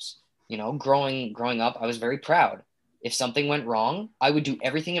issues. You know, growing up, I was very proud. If something went wrong, I would do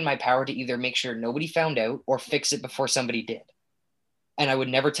everything in my power to either make sure nobody found out or fix it before somebody did. And I would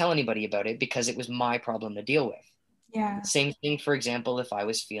never tell anybody about it because it was my problem to deal with. Yeah. Same thing, for example, if I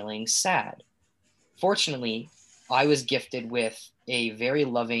was feeling sad. Fortunately, I was gifted with a very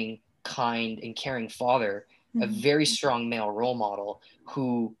loving, kind, and caring father, a very strong male role model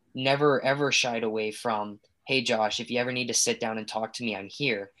who never ever shied away from, hey, Josh, if you ever need to sit down and talk to me, I'm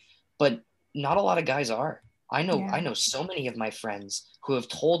here. But not a lot of guys are. I know so many of my friends who have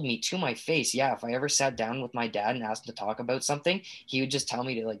told me to my face, yeah, if I ever sat down with my dad and asked to talk about something, he would just tell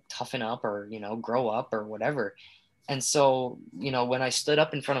me to like toughen up or, you know, grow up or whatever. And so, you know, when I stood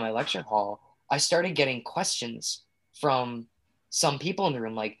up in front of my lecture hall, I started getting questions from some people in the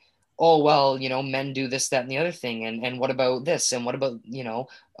room like, oh, well, you know, men do this, that, and the other thing. And what about this? And what about, you know,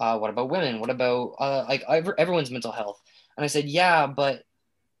 what about women? What about like everyone's mental health? And I said, yeah, but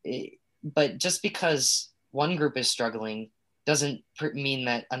just because one group is struggling doesn't mean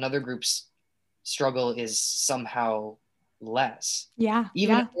that another group's struggle is somehow less. Yeah.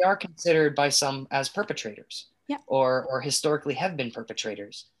 Even if they are considered by some as perpetrators, Yeah. or historically have been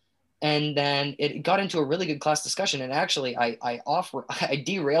perpetrators. And then it got into a really good class discussion. And actually, I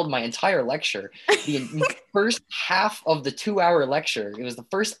derailed my entire lecture. The first half of the 2-hour lecture, it was the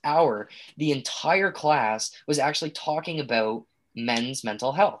first hour, the entire class was actually talking about men's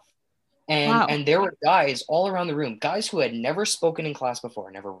mental health. And there were guys all around the room, guys who had never spoken in class before,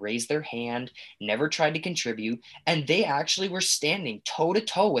 never raised their hand, never tried to contribute. And they actually were standing toe to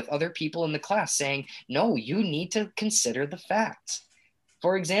toe with other people in the class saying, no, you need to consider the facts.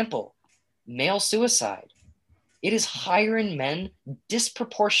 For example, male suicide. It is higher in men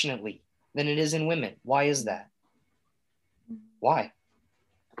disproportionately than it is in women. Why is that? Why?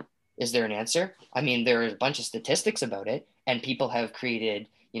 Is there an answer? I mean, there are a bunch of statistics about it, and people have created,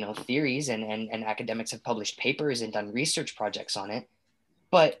 you know, theories, and academics have published papers and done research projects on it.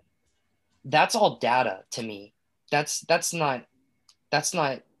 But that's all data to me. That's not,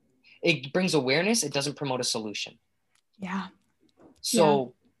 it brings awareness. It doesn't promote a solution. Yeah.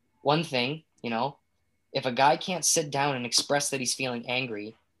 So one thing, you know, if a guy can't sit down and express that he's feeling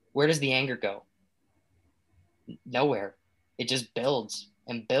angry, where does the anger go? Nowhere. It just builds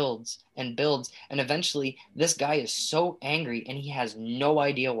and builds and builds. And eventually, this guy is so angry and he has no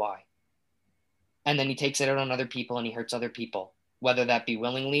idea why. And then he takes it out on other people and he hurts other people, whether that be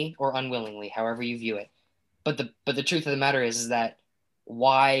willingly or unwillingly, however you view it. But the truth of the matter is that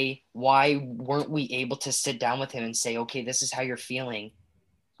why weren't we able to sit down with him and say, okay, this is how you're feeling.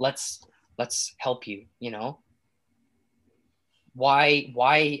 Let's help you, you know? Why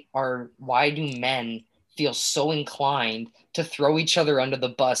do men feel so inclined to throw each other under the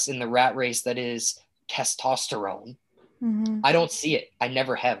bus in the rat race that is testosterone? I don't see it. I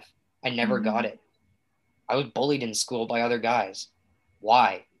never have. I never got it. I was bullied in school by other guys.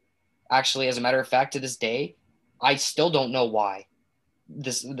 Why? Actually, as a matter of fact, to this day, I still don't know why.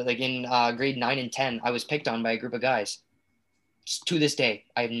 This, like in grade 9 and 10, I was picked on by a group of guys. Just to this day,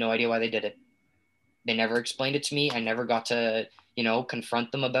 I have no idea why they did it. They never explained it to me. I never got to, you know,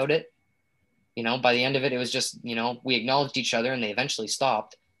 confront them about it. You know, by the end of it, it was just, you know, we acknowledged each other and they eventually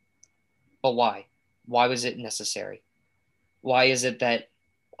stopped. But why? Why was it necessary? Why is it that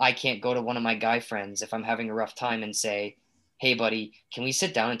I can't go to one of my guy friends if I'm having a rough time and say, hey, buddy, can we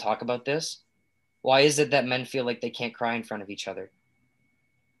sit down and talk about this? Why is it that men feel like they can't cry in front of each other?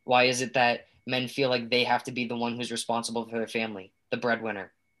 Why is it that men feel like they have to be the one who's responsible for their family, the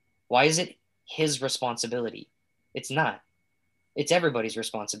breadwinner? Why is it his responsibility? It's not. It's everybody's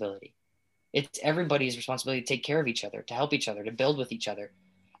responsibility. It's everybody's responsibility to take care of each other, to help each other, to build with each other.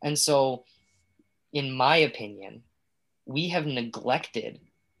 And so, in my opinion, we have neglected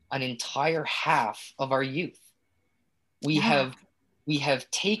an entire half of our youth. We have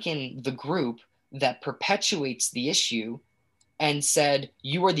taken the group that perpetuates the issue and said,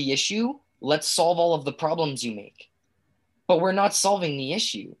 you are the issue. Let's solve all of the problems you make. But we're not solving the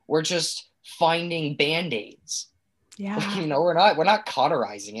issue. We're just finding band-aids. Yeah. You know, we're not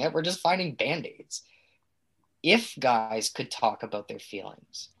cauterizing it. We're just finding band-aids. If guys could talk about their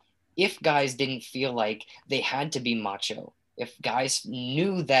feelings, if guys didn't feel like they had to be macho, if guys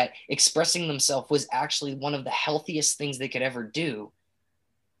knew that expressing themselves was actually one of the healthiest things they could ever do,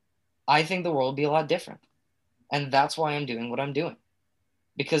 I think the world would be a lot different. And that's why I'm doing what I'm doing.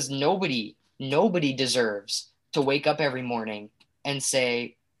 Because nobody deserves to wake up every morning and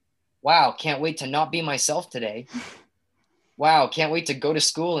say, wow, can't wait to not be myself today. Wow, can't wait to go to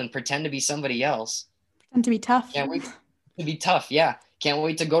school and pretend to be somebody else. And to be tough. Can't wait to be tough. Yeah. Can't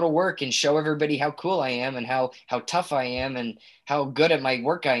wait to go to work and show everybody how cool I am and how tough I am and how good at my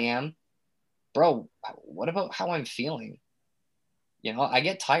work I am. Bro, what about how I'm feeling? You know, I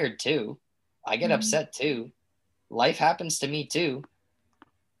get tired too. I get upset too. Life happens to me too.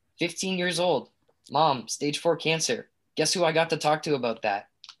 15 years old, mom, stage 4 cancer. Guess who I got to talk to about that?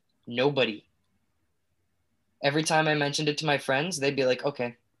 Nobody. Every time I mentioned it to my friends, they'd be like,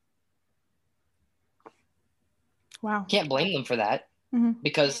 okay. Wow. Can't blame them for that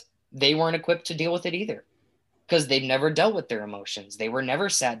because they weren't equipped to deal with it either. Because they've never dealt with their emotions. They were never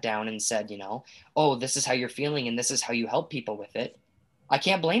sat down and said, you know, oh, this is how you're feeling and this is how you help people with it. I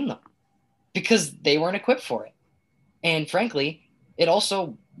can't blame them because they weren't equipped for it. And frankly, it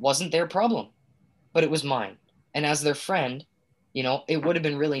also wasn't their problem, but it was mine. And as their friend, you know, it would have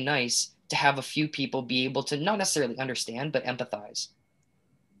been really nice to have a few people be able to not necessarily understand, but empathize.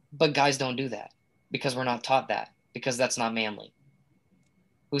 But guys don't do that because we're not taught that, because that's not manly.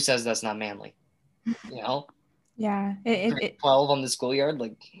 Who says that's not manly? You know? Yeah. 12 on the schoolyard,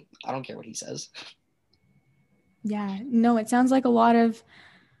 like, I don't care what he says. Yeah. No, it sounds like a lot of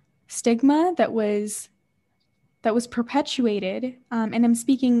stigma that was perpetuated. And I'm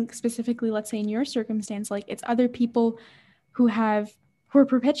speaking specifically, let's say in your circumstance, like it's other people who are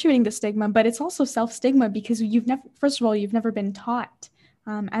perpetuating the stigma, but it's also self-stigma because first of all, you've never been taught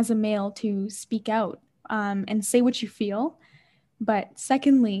as a male to speak out and say what you feel. But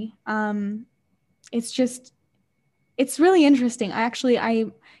secondly, it's really interesting.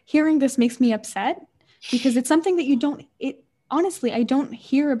 Hearing this makes me upset because it's something that honestly, I don't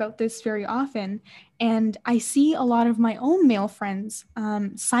hear about this very often. And I see a lot of my own male friends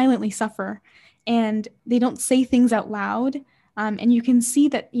silently suffer and they don't say things out loud. And you can see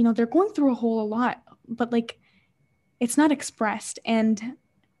that, you know, they're going through a whole lot, but like, it's not expressed. And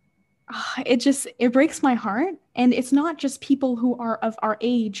it breaks my heart. And it's not just people who are of our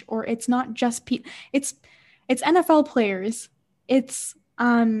age, or it's not just it's NFL players. It's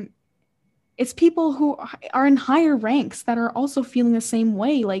people who are in higher ranks that are also feeling the same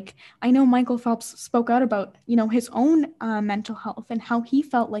way. Like I know Michael Phelps spoke out about, you know, his own mental health and how he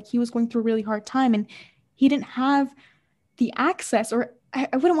felt like he was going through a really hard time and he didn't have the access, or I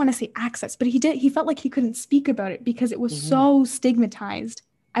wouldn't want to say access, but he felt like he couldn't speak about it because it was so stigmatized.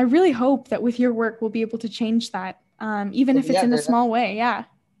 I really hope that with your work, we'll be able to change that, even if it's in a small way. Yeah.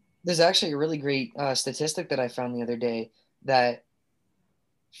 There's actually a really great statistic that I found the other day that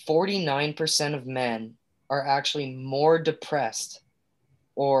 49% of men are actually more depressed,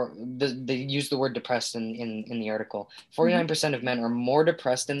 or they use the word depressed in the article. 49% of men are more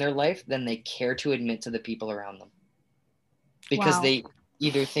depressed in their life than they care to admit to the people around them. Because they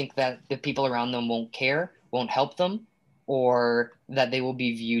either think that the people around them won't care, won't help them, or that they will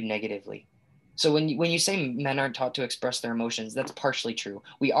be viewed negatively. So when you say men aren't taught to express their emotions, that's partially true.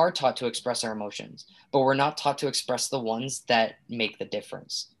 We are taught to express our emotions, but we're not taught to express the ones that make the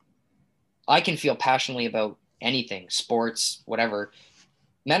difference. I can feel passionately about anything, sports, whatever.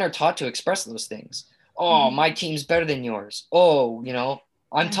 Men are taught to express those things. Oh, my team's better than yours. Oh, you know,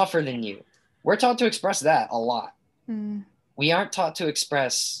 I'm tougher than you. We're taught to express that a lot. We aren't taught to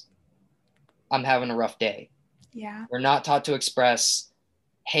express, I'm having a rough day. Yeah. We're not taught to express,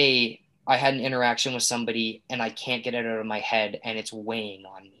 hey, I had an interaction with somebody and I can't get it out of my head and it's weighing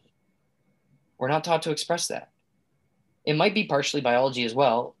on me. We're not taught to express that. It might be partially biology as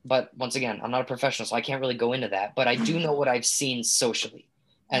well, but once again, I'm not a professional, so I can't really go into that, but I do know what I've seen socially.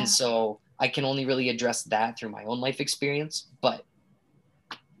 And so I can only really address that through my own life experience. But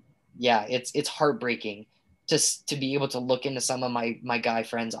yeah, it's heartbreaking to be able to look into some of my guy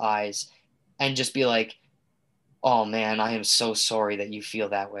friends' eyes and just be like, oh man, I am so sorry that you feel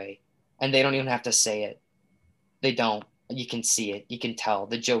that way. And they don't even have to say it. They don't. You can see it. You can tell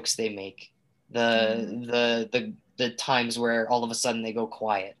the jokes they make, the times where all of a sudden they go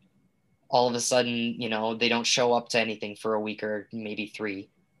quiet. All of a sudden, you know, they don't show up to anything for a week or maybe 3.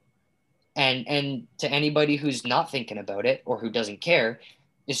 And to anybody who's not thinking about it or who doesn't care,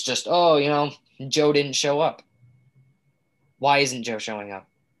 it's just, oh, you know, Joe didn't show up. Why isn't Joe showing up?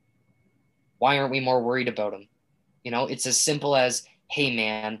 Why aren't we more worried about him? You know, it's as simple as, hey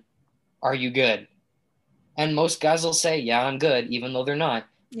man, are you good? And most guys will say, yeah, I'm good, even though they're not.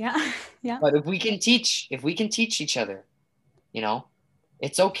 Yeah. Yeah. But if we can teach each other, you know,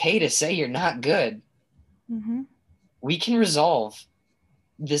 it's okay to say you're not good. We can resolve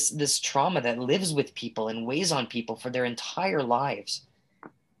this trauma that lives with people and weighs on people for their entire lives.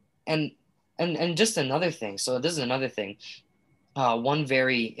 And just another thing. So this is another thing. One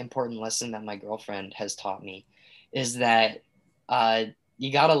very important lesson that my girlfriend has taught me is that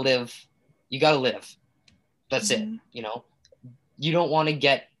you gotta live. You gotta live. That's it. You know, you don't want to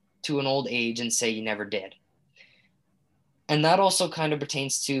get to an old age and say you never did. And that also kind of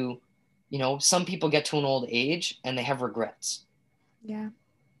pertains to, you know, some people get to an old age and they have regrets. Yeah.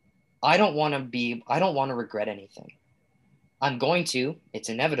 I don't want to regret anything. I'm going to, it's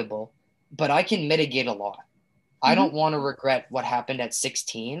inevitable, but I can mitigate a lot. I don't want to regret what happened at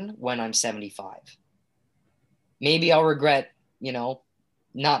 16 when I'm 75. Maybe I'll regret, you know,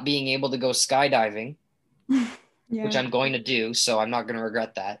 not being able to go skydiving, which I'm going to do. So I'm not going to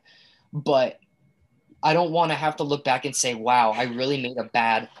regret that. But I don't want to have to look back and say, wow, I really made a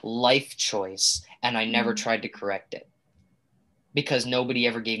bad life choice and I never tried to correct it because nobody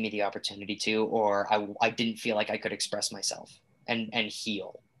ever gave me the opportunity to, or I didn't feel like I could express myself and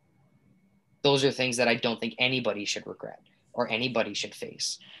heal. Those are things that I don't think anybody should regret or anybody should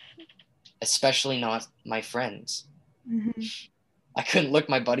face, especially not my friends. I couldn't look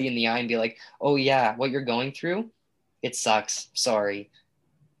my buddy in the eye and be like, oh yeah, what you're going through, it sucks. Sorry.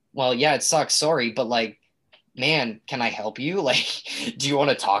 Well, yeah, it sucks. Sorry. But like, man, can I help you? Like, do you want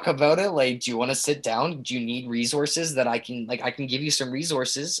to talk about it? Like, do you want to sit down? Do you need resources that I can give you some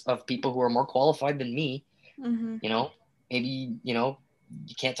resources of people who are more qualified than me? You know, maybe, you know,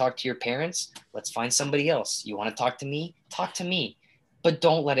 you can't talk to your parents. Let's find somebody else. You want to talk to me? Talk to me, but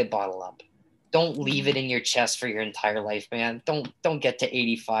don't let it bottle up. Don't leave it in your chest for your entire life, man. Don't get to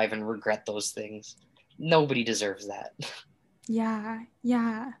 85 and regret those things. Nobody deserves that. Yeah.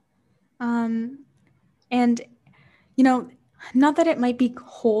 And, you know, not that it might be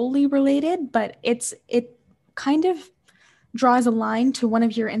wholly related, but it kind of draws a line to one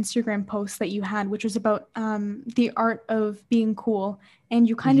of your Instagram posts that you had, which was about the art of being cool. And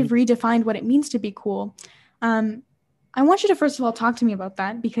you kind of redefined what it means to be cool. I want you to, first of all, talk to me about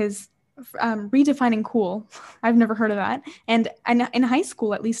that, because redefining cool, I've never heard of that. And in high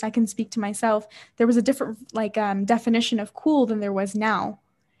school, at least I can speak to myself, there was a different definition of cool than there was now.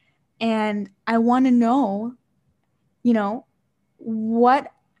 And I want to know, you know,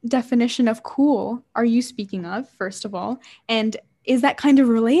 what definition of cool are you speaking of, first of all? And is that kind of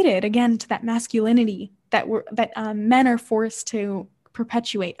related, again, to that masculinity that men are forced to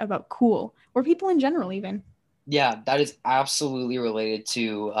perpetuate about cool, or people in general even? Yeah, that is absolutely related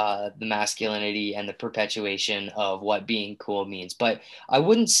to the masculinity and the perpetuation of what being cool means. But I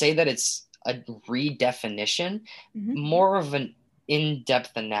wouldn't say that it's a redefinition, more of an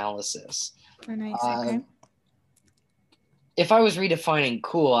in-depth analysis. Oh, nice. Okay. If I was redefining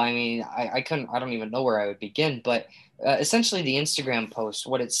cool, I mean, I don't even know where I would begin, but essentially the Instagram post,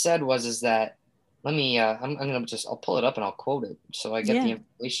 what it said is that, let me, I'm going to I'll pull it up and I'll quote it so I get the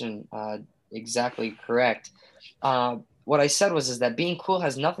information exactly correct. What I said is that being cool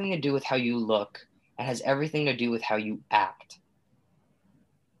has nothing to do with how you look and has everything to do with how you act.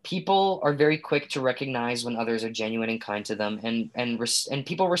 People are very quick to recognize when others are genuine and kind to them, and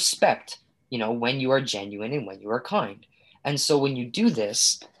people respect, you know, when you are genuine and when you are kind. And so when you do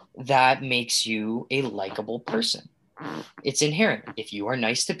this, that makes you a likable person. It's inherent. If you are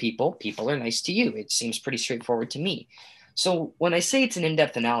nice to people, people are nice to you. It seems pretty straightforward to me. So when I say it's an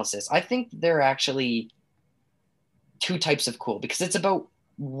in-depth analysis, I think there are actually two types of cool, because it's about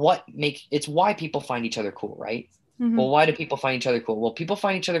it's why people find each other cool, right? Well, why do people find each other cool? Well, people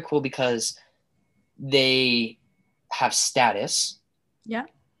find each other cool because they have status. Yeah.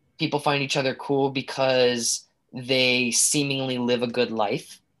 People find each other cool because they seemingly live a good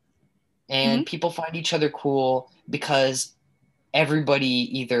life. And people find each other cool because everybody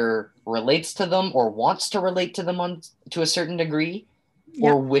either relates to them or wants to relate to them to a certain degree,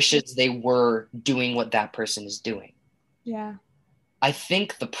 or wishes they were doing what that person is doing. Yeah. I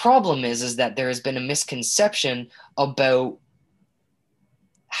think the problem is that there has been a misconception about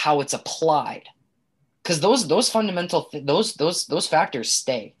how it's applied, because those fundamental those factors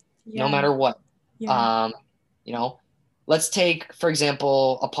stay no matter what. You know, let's take, for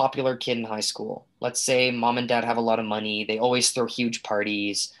example, a popular kid in high school. Let's say mom and dad have a lot of money. They always throw huge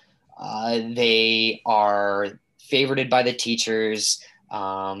parties. They are favorited by the teachers.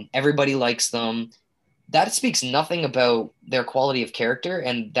 Everybody likes them. That speaks nothing about their quality of character,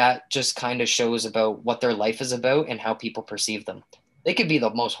 and that just kind of shows about what their life is about and how people perceive them. They could be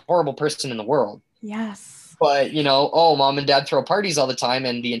the most horrible person in the world. Yes. But, you know, oh, mom and dad throw parties all the time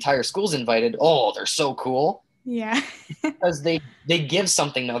and the entire school's invited. Oh, they're so cool. Yeah. Because they give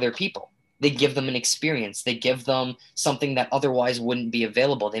something to other people. They give them an experience. They give them something that otherwise wouldn't be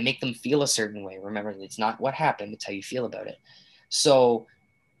available. They make them feel a certain way. Remember, it's not what happened, it's how you feel about it. So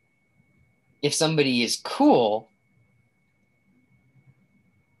if somebody is cool,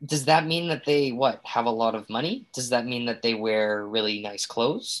 does that mean that they have a lot of money? Does that mean that they wear really nice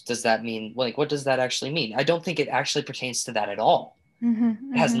clothes? Does that mean, like, what does that actually mean? I don't think it actually pertains to that at all.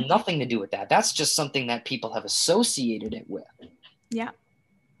 It has nothing to do with that. That's just something that people have associated it with. Yeah.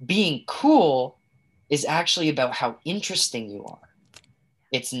 Being cool is actually about how interesting you are.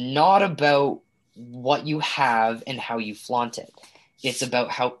 It's not about what you have and how you flaunt it. It's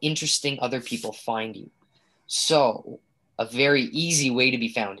about how interesting other people find you. So a very easy way to be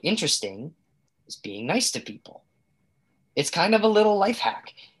found interesting is being nice to people. It's kind of a little life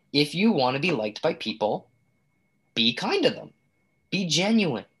hack. If you want to be liked by people, be kind to them. Be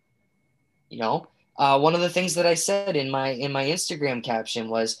genuine. One of the things that I said in my Instagram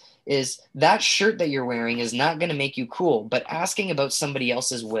caption is that shirt that you're wearing is not going to make you cool, but asking about somebody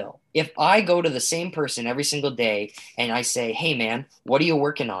else's will. If I go to the same person every single day and I say, hey man, what are you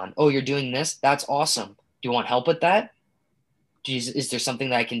working on? Oh, you're doing this? That's awesome. Do you want help with that? Is there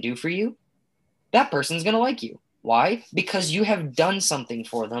something that I can do for you? That person's going to like you. Why? Because you have done something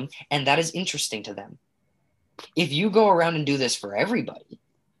for them and that is interesting to them. If you go around and do this for everybody,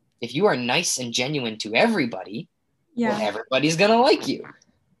 if you are nice and genuine to everybody, well, everybody's going to like you.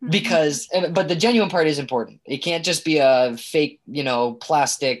 But the genuine part is important. It can't just be a fake,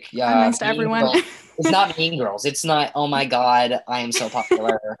 plastic. I'm nice to everyone. It's not Mean Girls. It's not, oh my God, I am so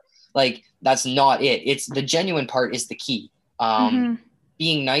popular. Like, that's not it. It's the genuine part is the key.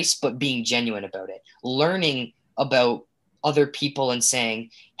 Being nice, but being genuine about it. Learning about other people and saying,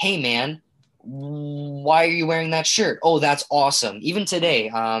 hey man, why are you wearing that shirt? Oh, that's awesome. Even today,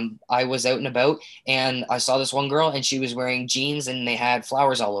 I was out and about and I saw this one girl and she was wearing jeans and they had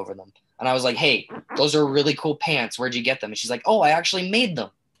flowers all over them. And I was like, hey, those are really cool pants. Where'd you get them? And she's like, oh, I actually made them.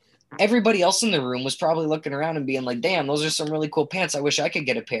 Everybody else in the room was probably looking around and being like, damn, those are some really cool pants. I wish I could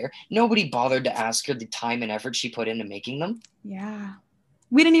get a pair. Nobody bothered to ask her the time and effort she put into making them. Yeah.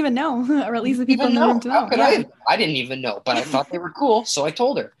 We didn't even know, or at least the people in the room don't know. I didn't even know, but I thought they were cool. So I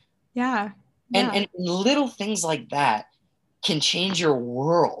told her. Yeah. And little things like that can change your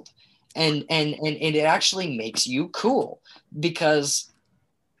world. And it actually makes you cool because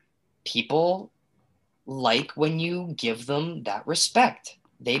people like when you give them that respect.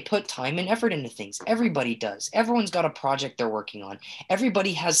 They put time and effort into things. Everybody does. Everyone's got a project they're working on.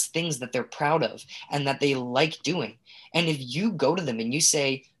 Everybody has things that they're proud of and that they like doing. And if you go to them and you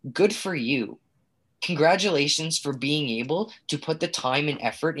say, good for you, congratulations for being able to put the time and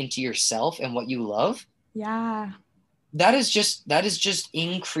effort into yourself and what you love. Yeah. That is just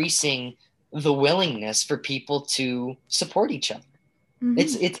increasing the willingness for people to support each other.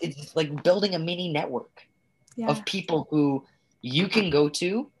 It's like building a mini network of people who you can go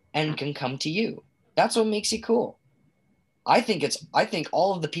to and can come to you. That's what makes you cool. I think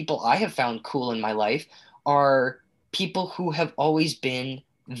all of the people I have found cool in my life are people who have always been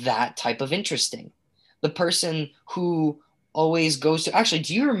that type of interesting. The person who always goes to, actually,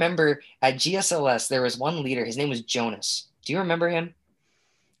 do you remember at GSLS, there was one leader, his name was Jonas. Do you remember him?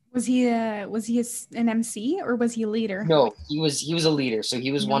 Was he an MC or was he a leader? No, he was a leader. So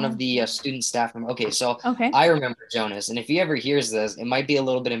he was one of the student staff members. Okay. I remember Jonas. And if he ever hears this, it might be a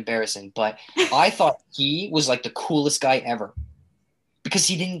little bit embarrassing, but I thought he was like the coolest guy ever because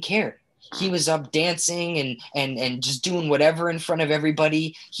he didn't care. He was up dancing and just doing whatever in front of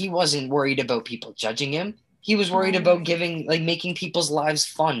everybody. He wasn't worried about people judging him. He was worried about making people's lives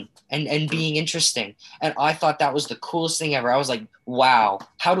fun and being interesting. And I thought that was the coolest thing ever. I was like, wow,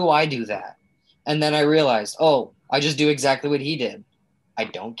 how do I do that? And then I realized, oh, I just do exactly what he did. I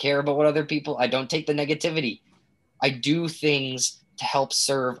don't care about what other people, I don't take the negativity. I do things to help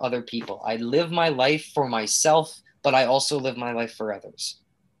serve other people. I live my life for myself, but I also live my life for others.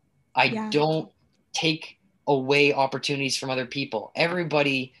 I don't take away opportunities from other people.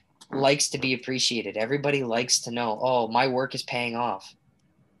 Everybody likes to be appreciated. Everybody likes to know, oh, my work is paying off.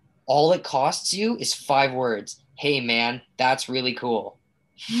 All it costs you is 5 words. Hey, man, that's really cool.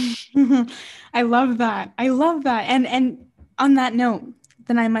 I love that. And on that note,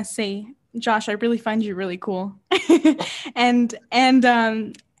 then I must say, Josh, I really find you really cool. and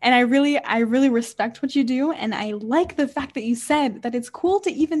I really respect what you do. And I like the fact that you said that it's cool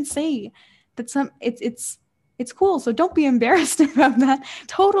to even say that it's cool. So don't be embarrassed about that.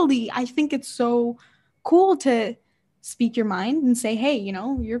 Totally. I think it's so cool to speak your mind and say, hey,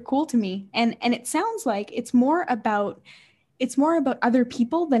 you're cool to me. And it sounds like it's more about other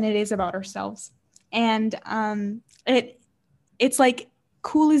people than it is about ourselves. And it's like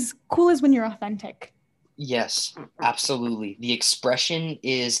cool is when you're authentic. Yes, absolutely. The expression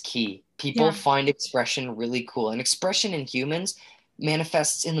is key. People Yeah. find expression really cool, and expression in humans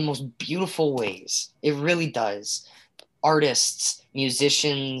manifests in the most beautiful ways. It really does. Artists,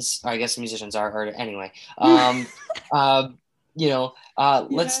 musicians, I guess musicians are art anyway. Uh,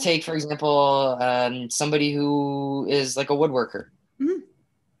 let's Yeah. take, for example, somebody who is like a woodworker. Mhm.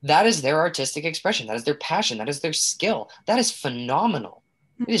 That is their artistic expression. That is their passion. That is their skill. That is phenomenal.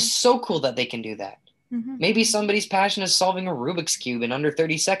 It Mhm. is so cool that they can do that. Mhm. Maybe somebody's passion is solving a Rubik's Cube in under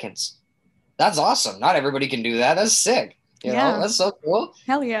 30 seconds. That's awesome. Not everybody can do that. That's sick. Yeah. That's so cool.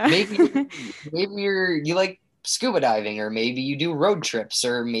 Hell yeah. Maybe you like scuba diving, or maybe you do road trips,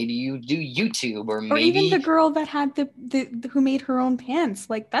 or maybe you do YouTube, or Or even the maybe girl that had the who made her own pants.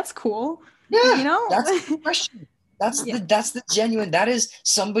 Like, that's cool. You yeah, know? that's expression. Yeah. That's the genuine. That is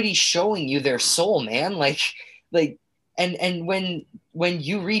somebody showing you their soul, man. Like and when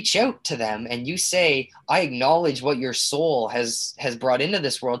you reach out to them and you say, I acknowledge what your soul has brought into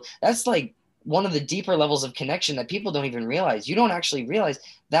this world, that's like one of the deeper levels of connection that people don't even realize. You don't actually realize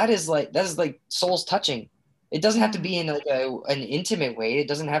that is like souls touching. It doesn't have to be in like an intimate way. It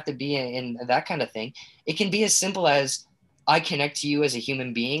doesn't have to be in that kind of thing. It can be as simple as, I connect to you as a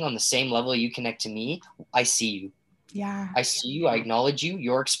human being on the same level you connect to me. I see you. Yeah. I see you. I acknowledge you.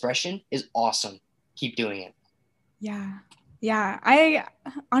 Your expression is awesome. Keep doing it. Yeah. Yeah. I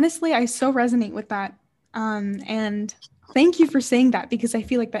honestly, I so resonate with that. And thank you for saying that, because I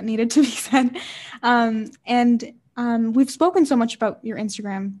feel like that needed to be said. We've spoken so much about your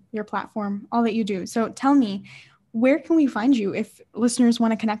Instagram, your platform, all that you do. So tell me, where can we find you if listeners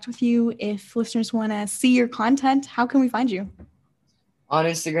want to connect with you? If listeners want to see your content, how can we find you? On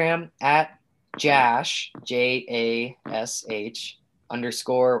Instagram at Jash, JASH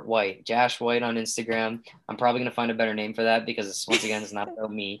 _ White. Jash White on Instagram. I'm probably going to find a better name for that, because once again, it's not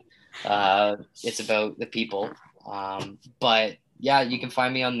about me. It's about the people. But yeah, you can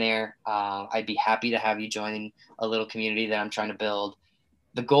find me on there. I'd be happy to have you join a little community that I'm trying to build.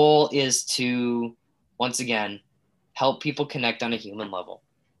 The goal is to, once again, help people connect on a human level.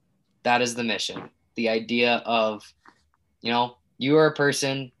 That is the mission. The idea of, you are a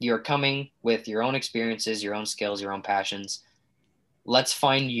person, you're coming with your own experiences, your own skills, your own passions. Let's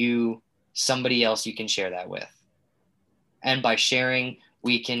find you somebody else you can share that with. And by sharing,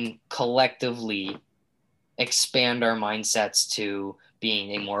 we can collectively expand our mindsets to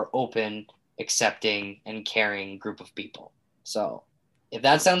being a more open, accepting, and caring group of people. So if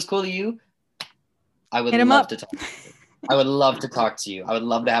that sounds cool to you, I would love to talk to you. I would love to talk to you. I would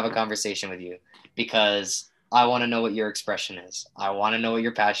love to have a conversation with you, because I want to know what your expression is. I want to know what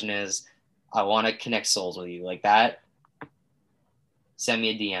your passion is. I want to connect souls with you like that. Send me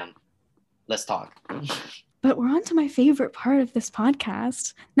a DM. Let's talk. But we're on to my favorite part of this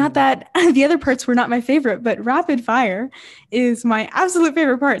podcast. Not that the other parts were not my favorite, but rapid fire is my absolute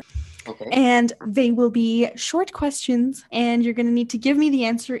favorite part. Okay. And they will be short questions, and you're going to need to give me the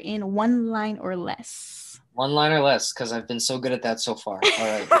answer in one line or less. One line or less, because I've been so good at that so far. All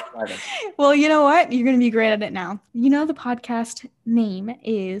right. Well, you know what? You're going to be great at it now. You know, the podcast name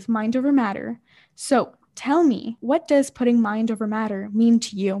is Mind Over Matter. So tell me, what does putting mind over matter mean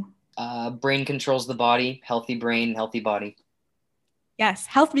to you? Brain controls the body. Healthy brain, healthy body. Yes,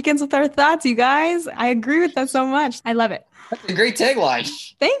 health begins with our thoughts, you guys. I agree with that so much. I love it. That's a great tagline.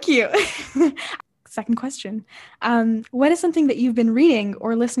 Thank you. Second question. What is something that you've been reading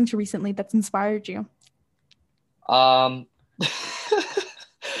or listening to recently that's inspired you? It's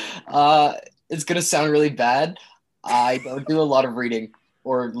going to sound really bad. I don't do a lot of reading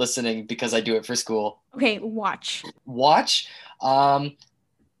or listening because I do it for school. Okay, watch.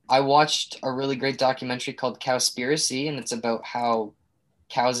 I watched a really great documentary called Cowspiracy, and it's about how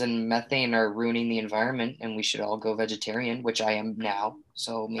cows and methane are ruining the environment, and we should all go vegetarian, which I am now.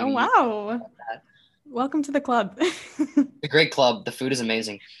 So maybe. Oh, wow. Welcome to the club. It's a great club. The food is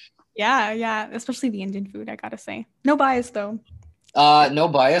amazing. Yeah. Especially the Indian food, I gotta say. No bias, though. No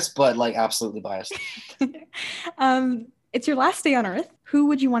bias, but like absolutely biased. It's your last day on Earth. Who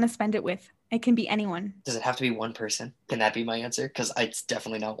would you want to spend it with? It can be anyone. Does it have to be one person? Can that be my answer? Because it's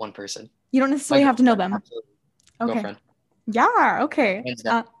definitely not one person. You don't necessarily have to know them. Absolutely. Okay. Girlfriend. Yeah. Okay.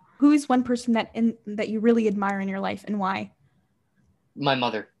 Who is one person that you really admire in your life, and why? My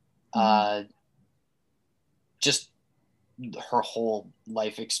mother. Just her whole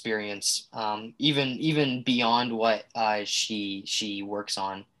life experience, even beyond what she works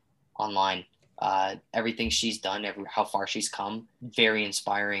on online. Everything she's done, how far she's come, very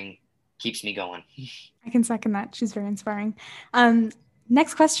inspiring, keeps me going. I can second that. She's very inspiring.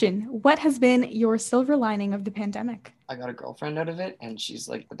 Next question. What has been your silver lining of the pandemic? I got a girlfriend out of it, and she's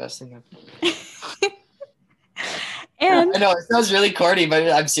like the best thing ever. And I know it sounds really corny, but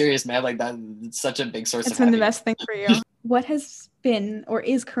I'm serious, man. Like it's such a big source of it's been the happiness. best thing for you. What has been or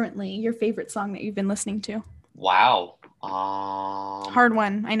is currently your favorite song that you've been listening to? Wow. Hard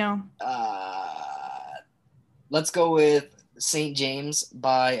one, I know. Let's go with St. James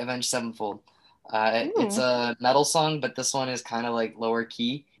by Avenged Sevenfold. It's a metal song, but this one is kind of like lower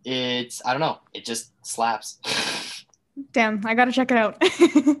key. I don't know, it just slaps. Damn, I gotta check it out.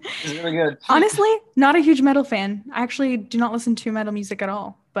 It's really good. Honestly, not a huge metal fan. I actually do not listen to metal music at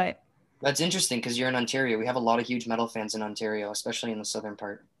all, but... That's interesting because you're in Ontario. We have a lot of huge metal fans in Ontario, especially in the southern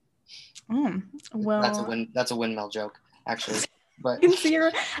part. Well... That's a windmill joke, actually. But I can see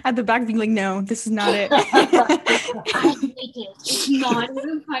her at the back being like, no, this is not it. It's not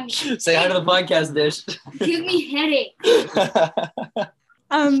even funny. Say hi to the podcast, Dish. Give me headache.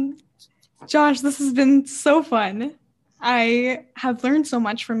 Josh, this has been so fun. I have learned so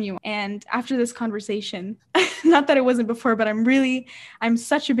much from you. And after this conversation, not that it wasn't before, but I'm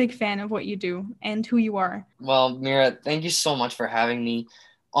such a big fan of what you do and who you are. Well, Mira, thank you so much for having me.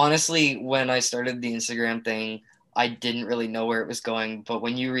 Honestly, when I started the Instagram thing, I didn't really know where it was going. But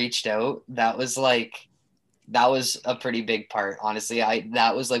when you reached out, that was a pretty big part. Honestly,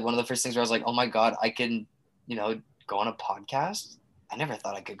 that was like one of the first things where I was like, oh my God, I can, go on a podcast. I never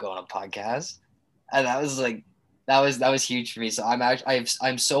thought I could go on a podcast. And that was huge for me. So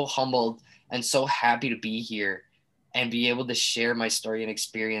I'm so humbled and so happy to be here and be able to share my story and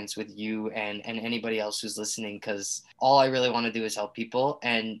experience with you and anybody else who's listening, because all I really want to do is help people,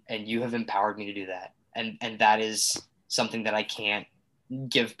 and you have empowered me to do that. And that is something that I can't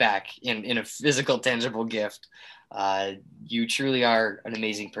give back in a physical, tangible gift. You truly are an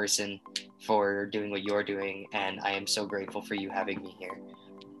amazing person for doing what you're doing, and I am so grateful for you having me here.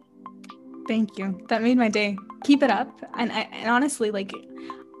 Thank you. That made my day. Keep it up. And honestly, like,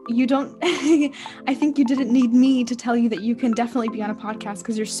 you don't, I think you didn't need me to tell you that you can definitely be on a podcast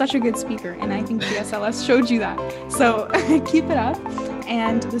because you're such a good speaker. And I think GSLS showed you that. So keep it up.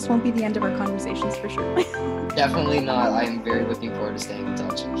 And this won't be the end of our conversations for sure. Definitely not. I am very looking forward to staying in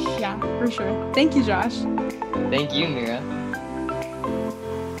touch. Yeah, for sure. Thank you, Josh. Thank you, Mira.